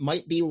 It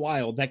might be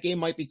wild. That game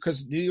might be,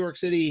 because New York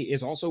City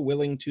is also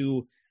willing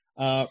to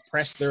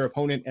press their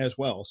opponent as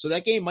well. So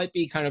that game might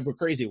be kind of a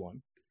crazy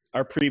one.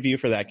 Our preview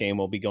for that game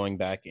will be going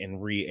back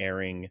and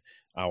re-airing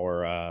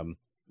our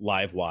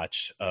live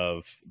watch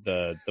of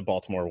the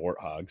Baltimore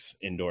Warthogs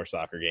indoor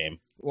soccer game.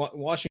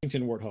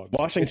 Washington Warthogs.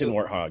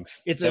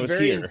 Warthogs. It's a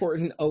very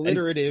important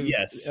alliterative.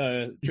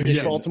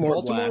 Tradition.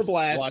 Baltimore Blast.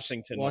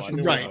 Washington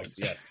Warthogs.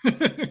 Yes.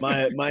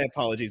 My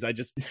apologies. I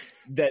just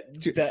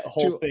that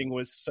whole thing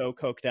was so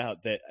coked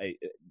out that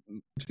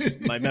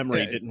my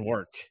memory didn't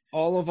work.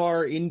 All of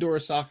our indoor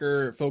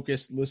soccer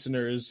focused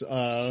listeners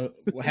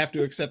have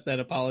to accept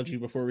that apology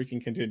before we can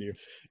continue.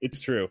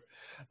 It's true.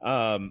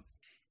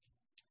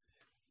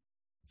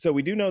 So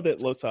we do know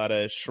that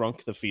Losada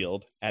shrunk the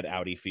field at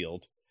Audi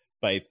Field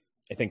by,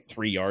 I think,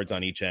 3 yards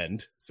on each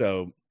end.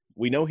 So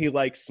we know he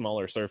likes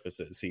smaller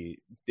surfaces,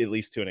 at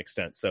least to an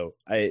extent. So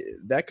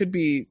that could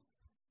be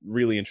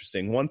really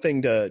interesting. One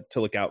thing to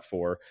look out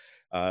for,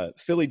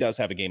 Philly does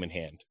have a game in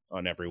hand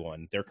on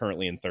everyone. They're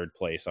currently in third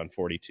place on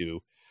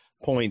 42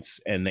 points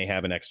and they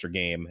have an extra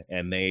game,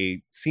 and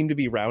they seem to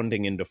be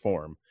rounding into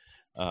form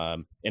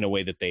in a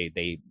way that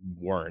they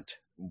weren't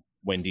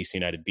when DC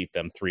United beat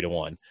them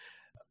 3-1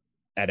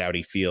 at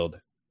Audi Field.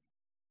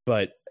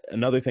 But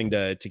another thing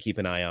to keep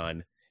an eye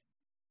on,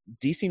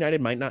 DC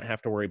United might not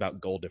have to worry about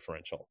goal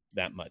differential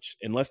that much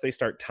unless they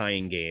start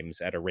tying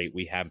games at a rate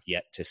we have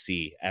yet to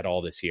see at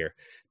all this year,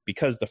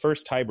 because the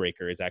first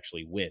tiebreaker is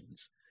actually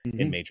wins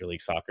in Major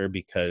League Soccer,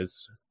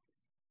 because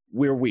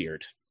we're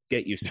weird.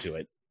 Get used to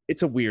it.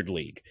 It's a weird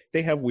league.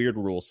 They have weird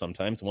rules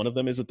sometimes. One of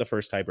them is that the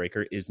first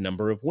tiebreaker is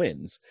number of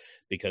wins,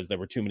 because there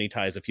were too many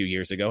ties a few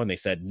years ago and they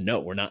said, no,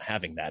 we're not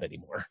having that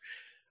anymore.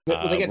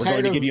 Well, we're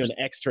going to give you an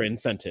extra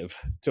incentive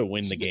to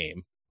win the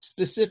game.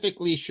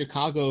 Specifically,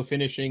 Chicago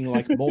finishing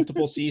like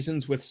multiple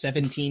seasons with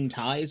 17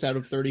 ties out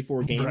of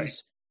 34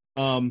 games.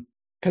 Right.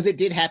 Because it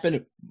did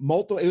happen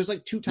multiple. It was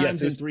like 2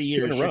 times in 3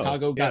 years.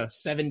 Chicago got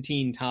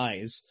 17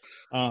 ties.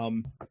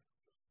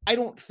 I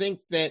don't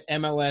think that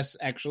MLS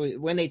actually,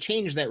 when they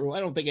changed that rule, I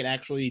don't think it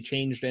actually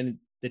changed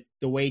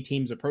the way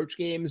teams approach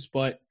games,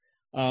 but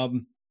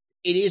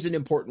it is an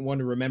important one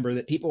to remember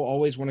that people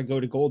always want to go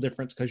to goal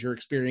difference because your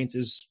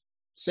experiences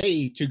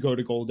say to go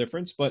to goal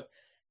difference. But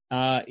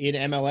in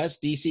MLS,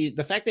 DC,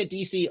 the fact that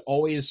DC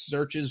always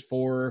searches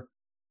for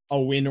a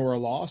win or a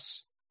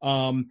loss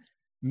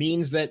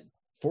means that,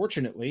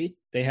 fortunately,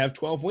 they have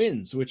 12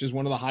 wins, which is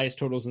one of the highest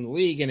totals in the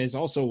league, and is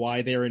also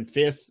why they're in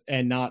 5th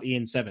and not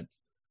in 7th.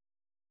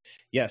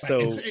 Yeah,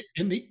 so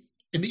in the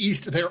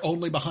East, they're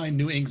only behind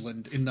New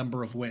England in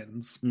number of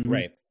wins.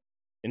 Right.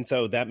 And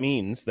so that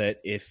means that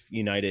if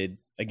United,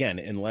 again,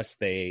 unless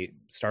they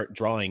start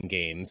drawing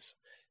games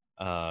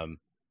and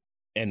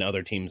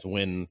other teams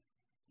win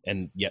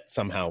and yet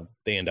somehow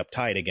they end up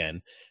tied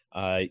again,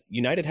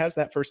 United has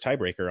that first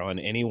tiebreaker on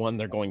anyone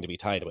they're going to be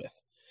tied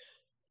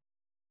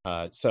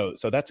with. So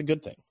that's a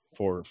good thing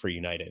for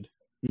United.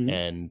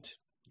 And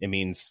it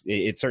means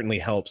it certainly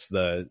helps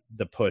the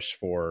push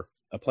for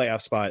a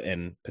playoff spot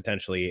and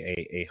potentially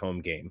a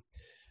home game.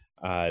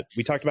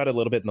 We talked about it a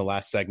little bit in the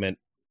last segment,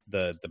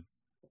 the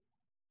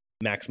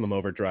maximum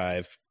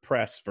overdrive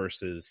press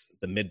versus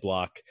the mid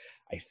block.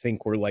 I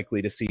think we're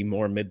likely to see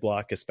more mid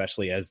block,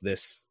 especially as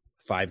this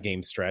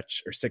 5-game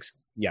stretch or 6.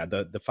 Yeah.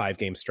 The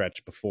 5-game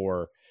stretch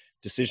before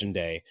decision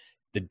day,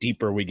 the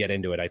deeper we get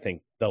into it, I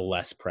think the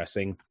less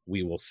pressing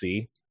we will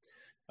see.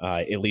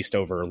 At least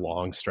over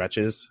long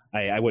stretches.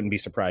 I wouldn't be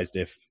surprised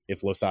if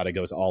Losada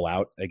goes all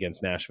out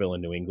against Nashville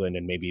and New England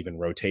and maybe even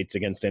rotates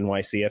against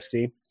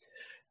NYCFC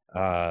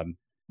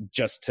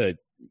just to,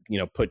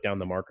 put down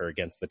the marker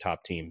against the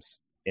top teams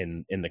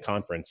in the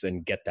conference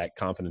and get that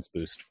confidence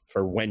boost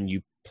for when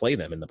you play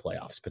them in the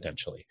playoffs,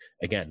 potentially.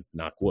 Again,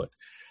 knock wood.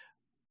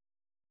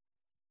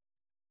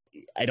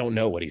 I don't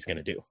know what he's going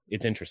to do.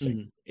 It's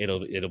interesting.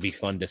 It'll be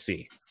fun to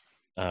see.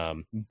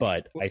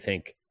 But I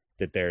think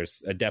that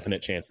there's a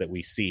definite chance that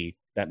we see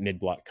that mid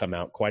block come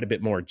out quite a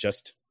bit more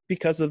just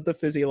because of the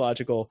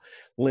physiological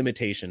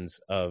limitations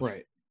of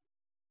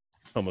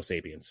Homo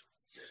sapiens.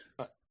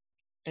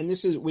 And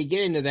we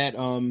get into that,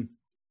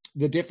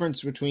 the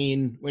difference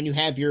between when you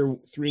have your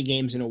 3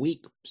 games in a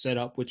week set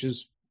up, which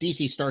is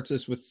DC starts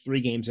this with 3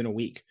 games in a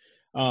week.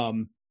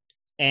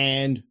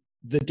 And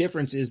the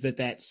difference is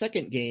that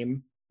second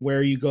game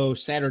where you go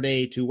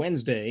Saturday to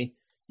Wednesday,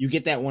 you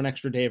get that 1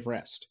 extra day of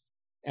rest.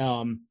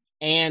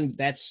 And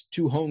that's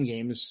 2 home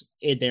games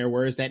in there,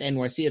 whereas that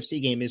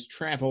NYCFC game is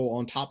travel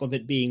on top of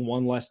it being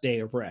 1 less day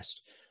of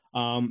rest.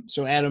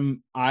 So,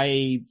 Adam,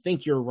 I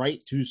think you're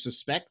right to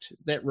suspect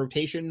that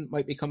rotation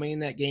might be coming in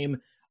that game.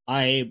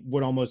 I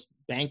would almost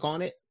bank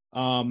on it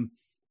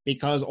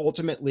because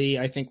ultimately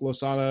I think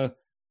Losada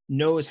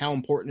knows how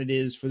important it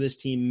is for this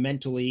team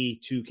mentally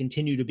to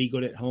continue to be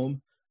good at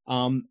home.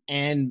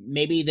 And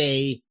maybe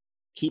they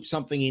keep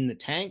something in the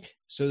tank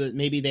so that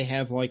maybe they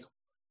have like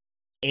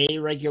a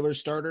regular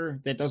starter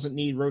that doesn't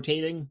need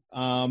rotating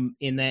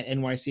in that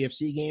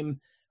NYCFC game.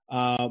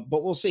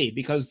 But we'll see,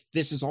 because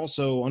this is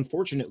also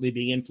unfortunately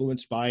being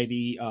influenced by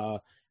the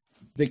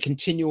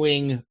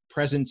continuing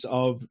presence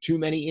of too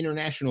many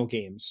international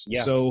games.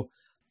 Yeah. So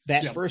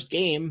that first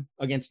game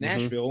against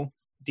Nashville,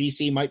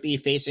 DC might be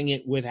facing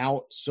it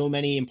without so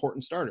many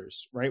important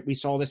starters, right? We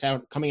saw this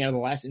coming out of the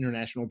last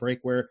international break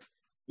where,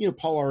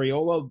 Paul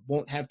Arriola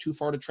won't have too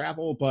far to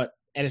travel, but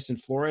Edison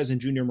Flores and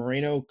Junior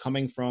Moreno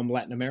coming from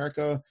Latin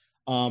America.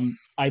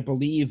 I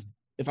believe,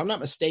 if I'm not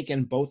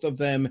mistaken, both of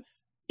them,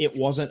 it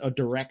wasn't a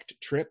direct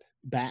trip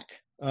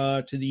back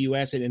to the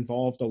U.S. It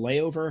involved a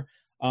layover.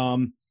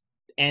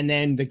 And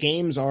then the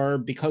games are,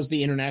 because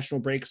the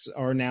international breaks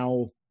are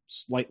now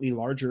slightly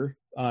larger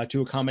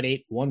to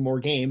accommodate 1 more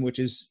game, which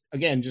is,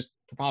 again, just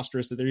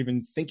preposterous that they're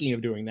even thinking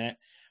of doing that,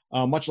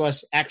 much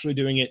less actually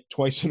doing it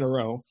twice in a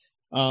row.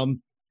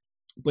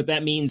 But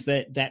that means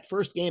that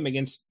first game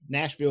against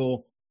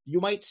Nashville, you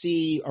might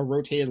see a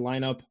rotated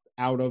lineup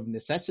out of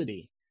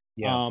necessity.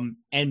 Yeah.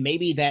 And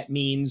maybe that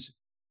means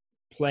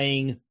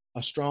playing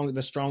the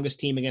strongest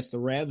team against the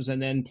Revs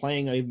and then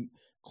playing a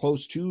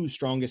close to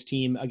strongest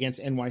team against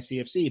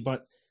NYCFC.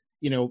 But,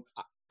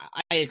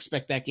 I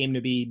expect that game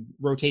to be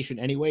rotation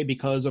anyway,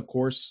 because of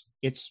course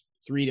it's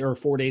 3 or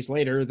 4 days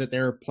later that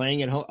they're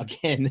playing at home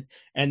again,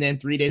 and then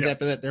 3 days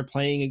after that they're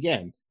playing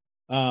again.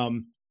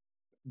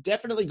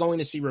 Definitely going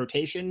to see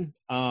rotation.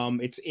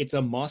 It's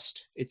a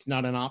must. It's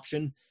not an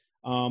option.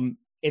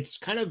 It's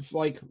kind of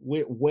like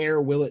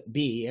where will it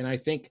be? And I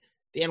think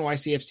the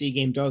NYCFC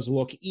game does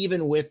look,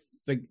 even with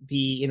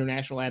the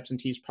international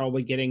absentees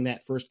probably getting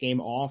that first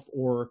game off,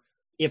 or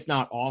if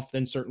not off,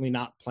 then certainly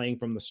not playing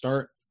from the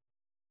start.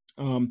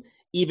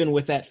 Even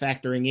with that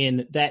factoring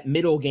in, that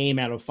middle game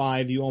out of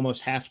 5, you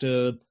almost have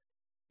to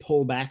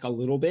pull back a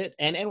little bit.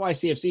 And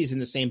NYCFC is in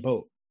the same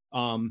boat.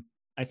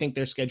 I think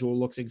their schedule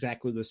looks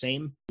exactly the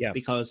same,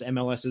 because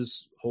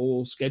MLS's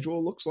whole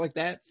schedule looks like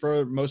that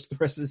for most of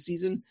the rest of the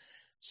season.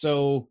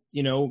 So,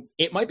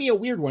 it might be a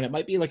weird one. It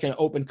might be like an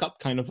Open Cup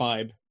kind of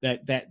vibe,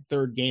 that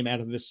third game out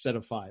of this set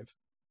of 5.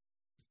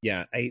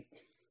 Yeah, I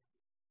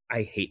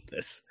hate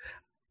this.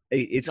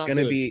 It's going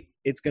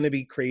to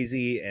be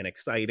crazy and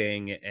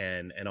exciting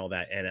and all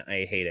that. And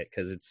I hate it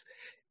because it's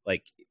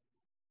like,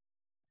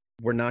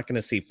 we're not going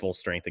to see full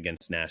strength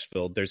against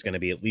Nashville. There's going to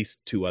be at least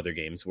 2 other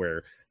games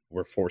where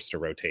we're forced to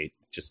rotate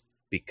just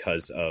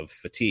because of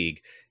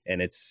fatigue.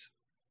 And it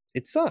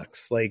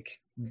sucks.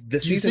 Like, the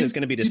season is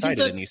going to be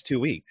decided in these 2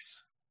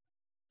 weeks.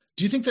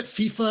 Do you think that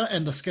FIFA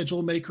and the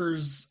schedule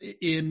makers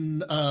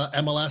in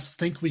MLS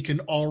think we can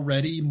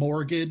already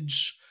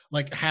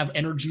have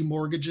energy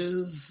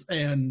mortgages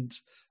and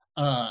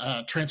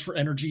transfer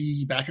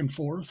energy back and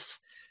forth?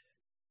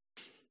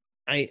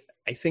 I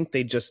think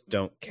they just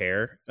don't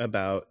care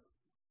about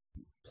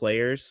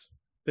players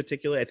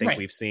particularly. I think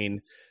we've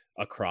seen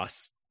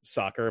across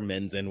soccer,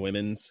 men's and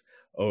women's,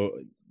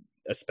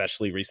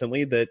 especially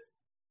recently, that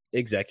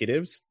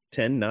executives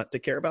tend not to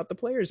care about the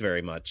players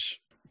very much.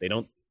 They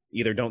don't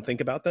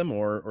think about them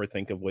or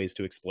think of ways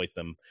to exploit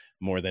them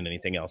more than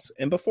anything else.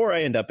 And before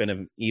I end up in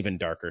an even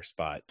darker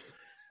spot,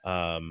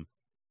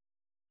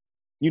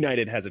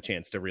 United has a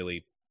chance to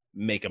really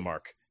make a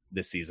mark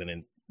this season,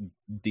 and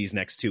these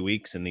next 2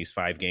 weeks and these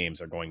 5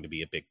 games are going to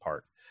be a big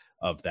part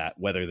of that,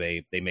 whether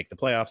they make the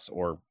playoffs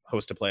or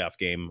host a playoff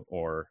game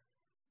or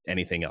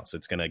anything else.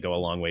 It's going to go a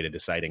long way to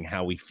deciding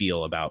how we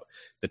feel about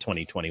the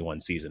 2021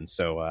 season.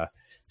 So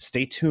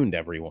stay tuned,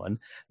 everyone.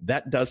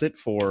 That does it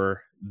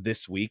for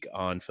this week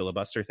on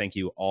Filibuster. Thank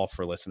you all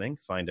for listening.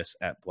 Find us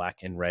at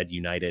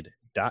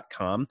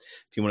blackandredunited.com.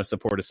 If you want to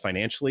support us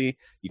financially,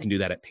 you can do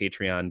that at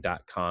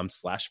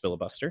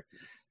patreon.com/filibuster.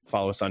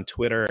 Follow us on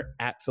Twitter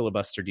at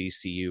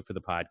filibusterdcu for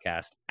the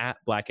podcast, at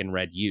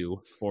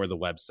blackandredu for the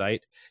website.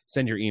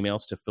 Send your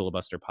emails to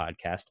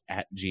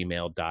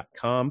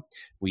filibusterpodcast@gmail.com.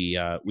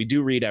 We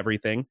do read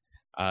everything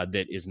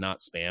that is not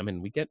spam,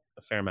 and we get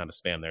a fair amount of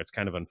spam there. It's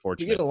kind of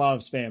unfortunate. We get a lot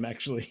of spam,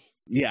 actually.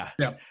 Yeah.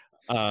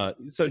 So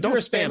if don't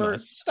spam spammer,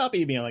 us. Stop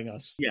emailing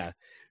us. Yeah.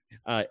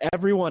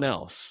 Everyone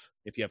else,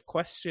 if you have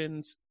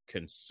questions,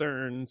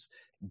 concerns,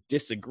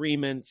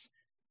 disagreements,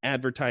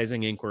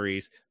 advertising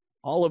inquiries,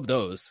 all of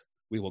those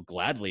we will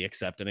gladly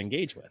accept and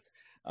engage with.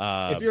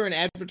 If you're an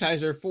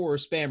advertiser for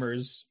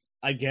spammers,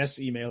 I guess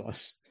email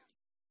us.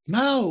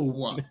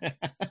 No.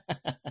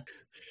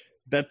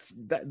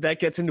 That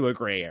gets into a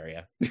gray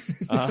area.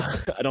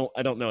 I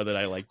don't know that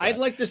I like that. I'd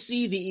like to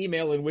see the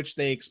email in which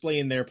they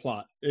explain their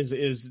plot is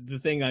the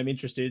thing I'm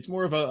interested in. It's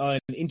more of an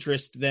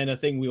interest than a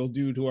thing we'll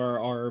do to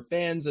our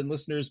fans and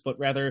listeners, but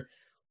rather,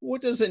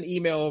 what does an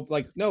email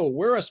like? No,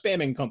 we're a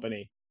spamming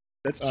company.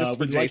 That's just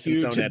for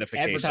Jason's own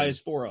edification. Advertise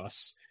for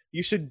us.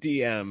 You should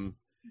DM.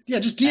 Yeah,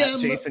 just DM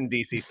Jason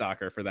DC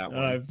Soccer for that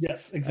one.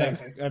 Yes,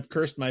 exactly. I've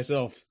cursed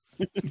myself.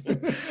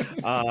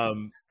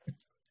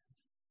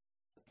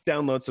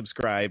 Download,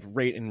 subscribe,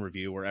 rate, and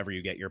review wherever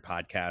you get your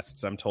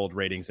podcasts. I'm told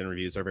ratings and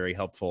reviews are very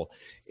helpful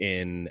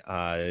in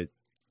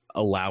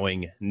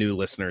allowing new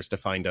listeners to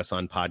find us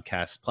on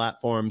podcast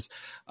platforms.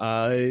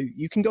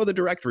 You can go the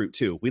direct route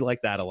too. We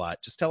like that a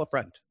lot. Just tell a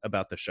friend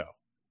about the show.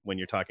 When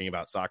you're talking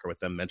about soccer with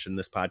them, mention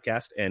this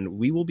podcast, and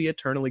we will be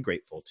eternally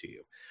grateful to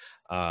you.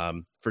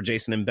 For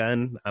Jason and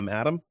Ben, I'm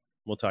Adam.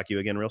 We'll talk to you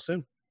again real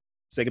soon.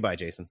 Say goodbye,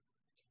 Jason.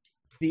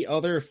 The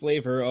other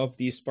flavor of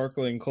the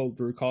sparkling cold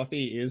brew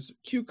coffee is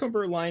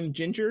cucumber lime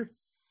ginger,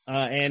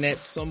 and at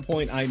some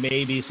point I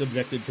may be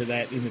subjected to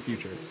that in the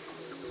future.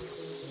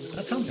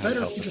 That sounds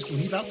better if you just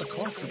leave out the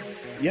coffee.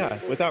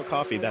 Yeah, without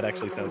coffee, that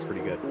actually sounds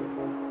pretty good.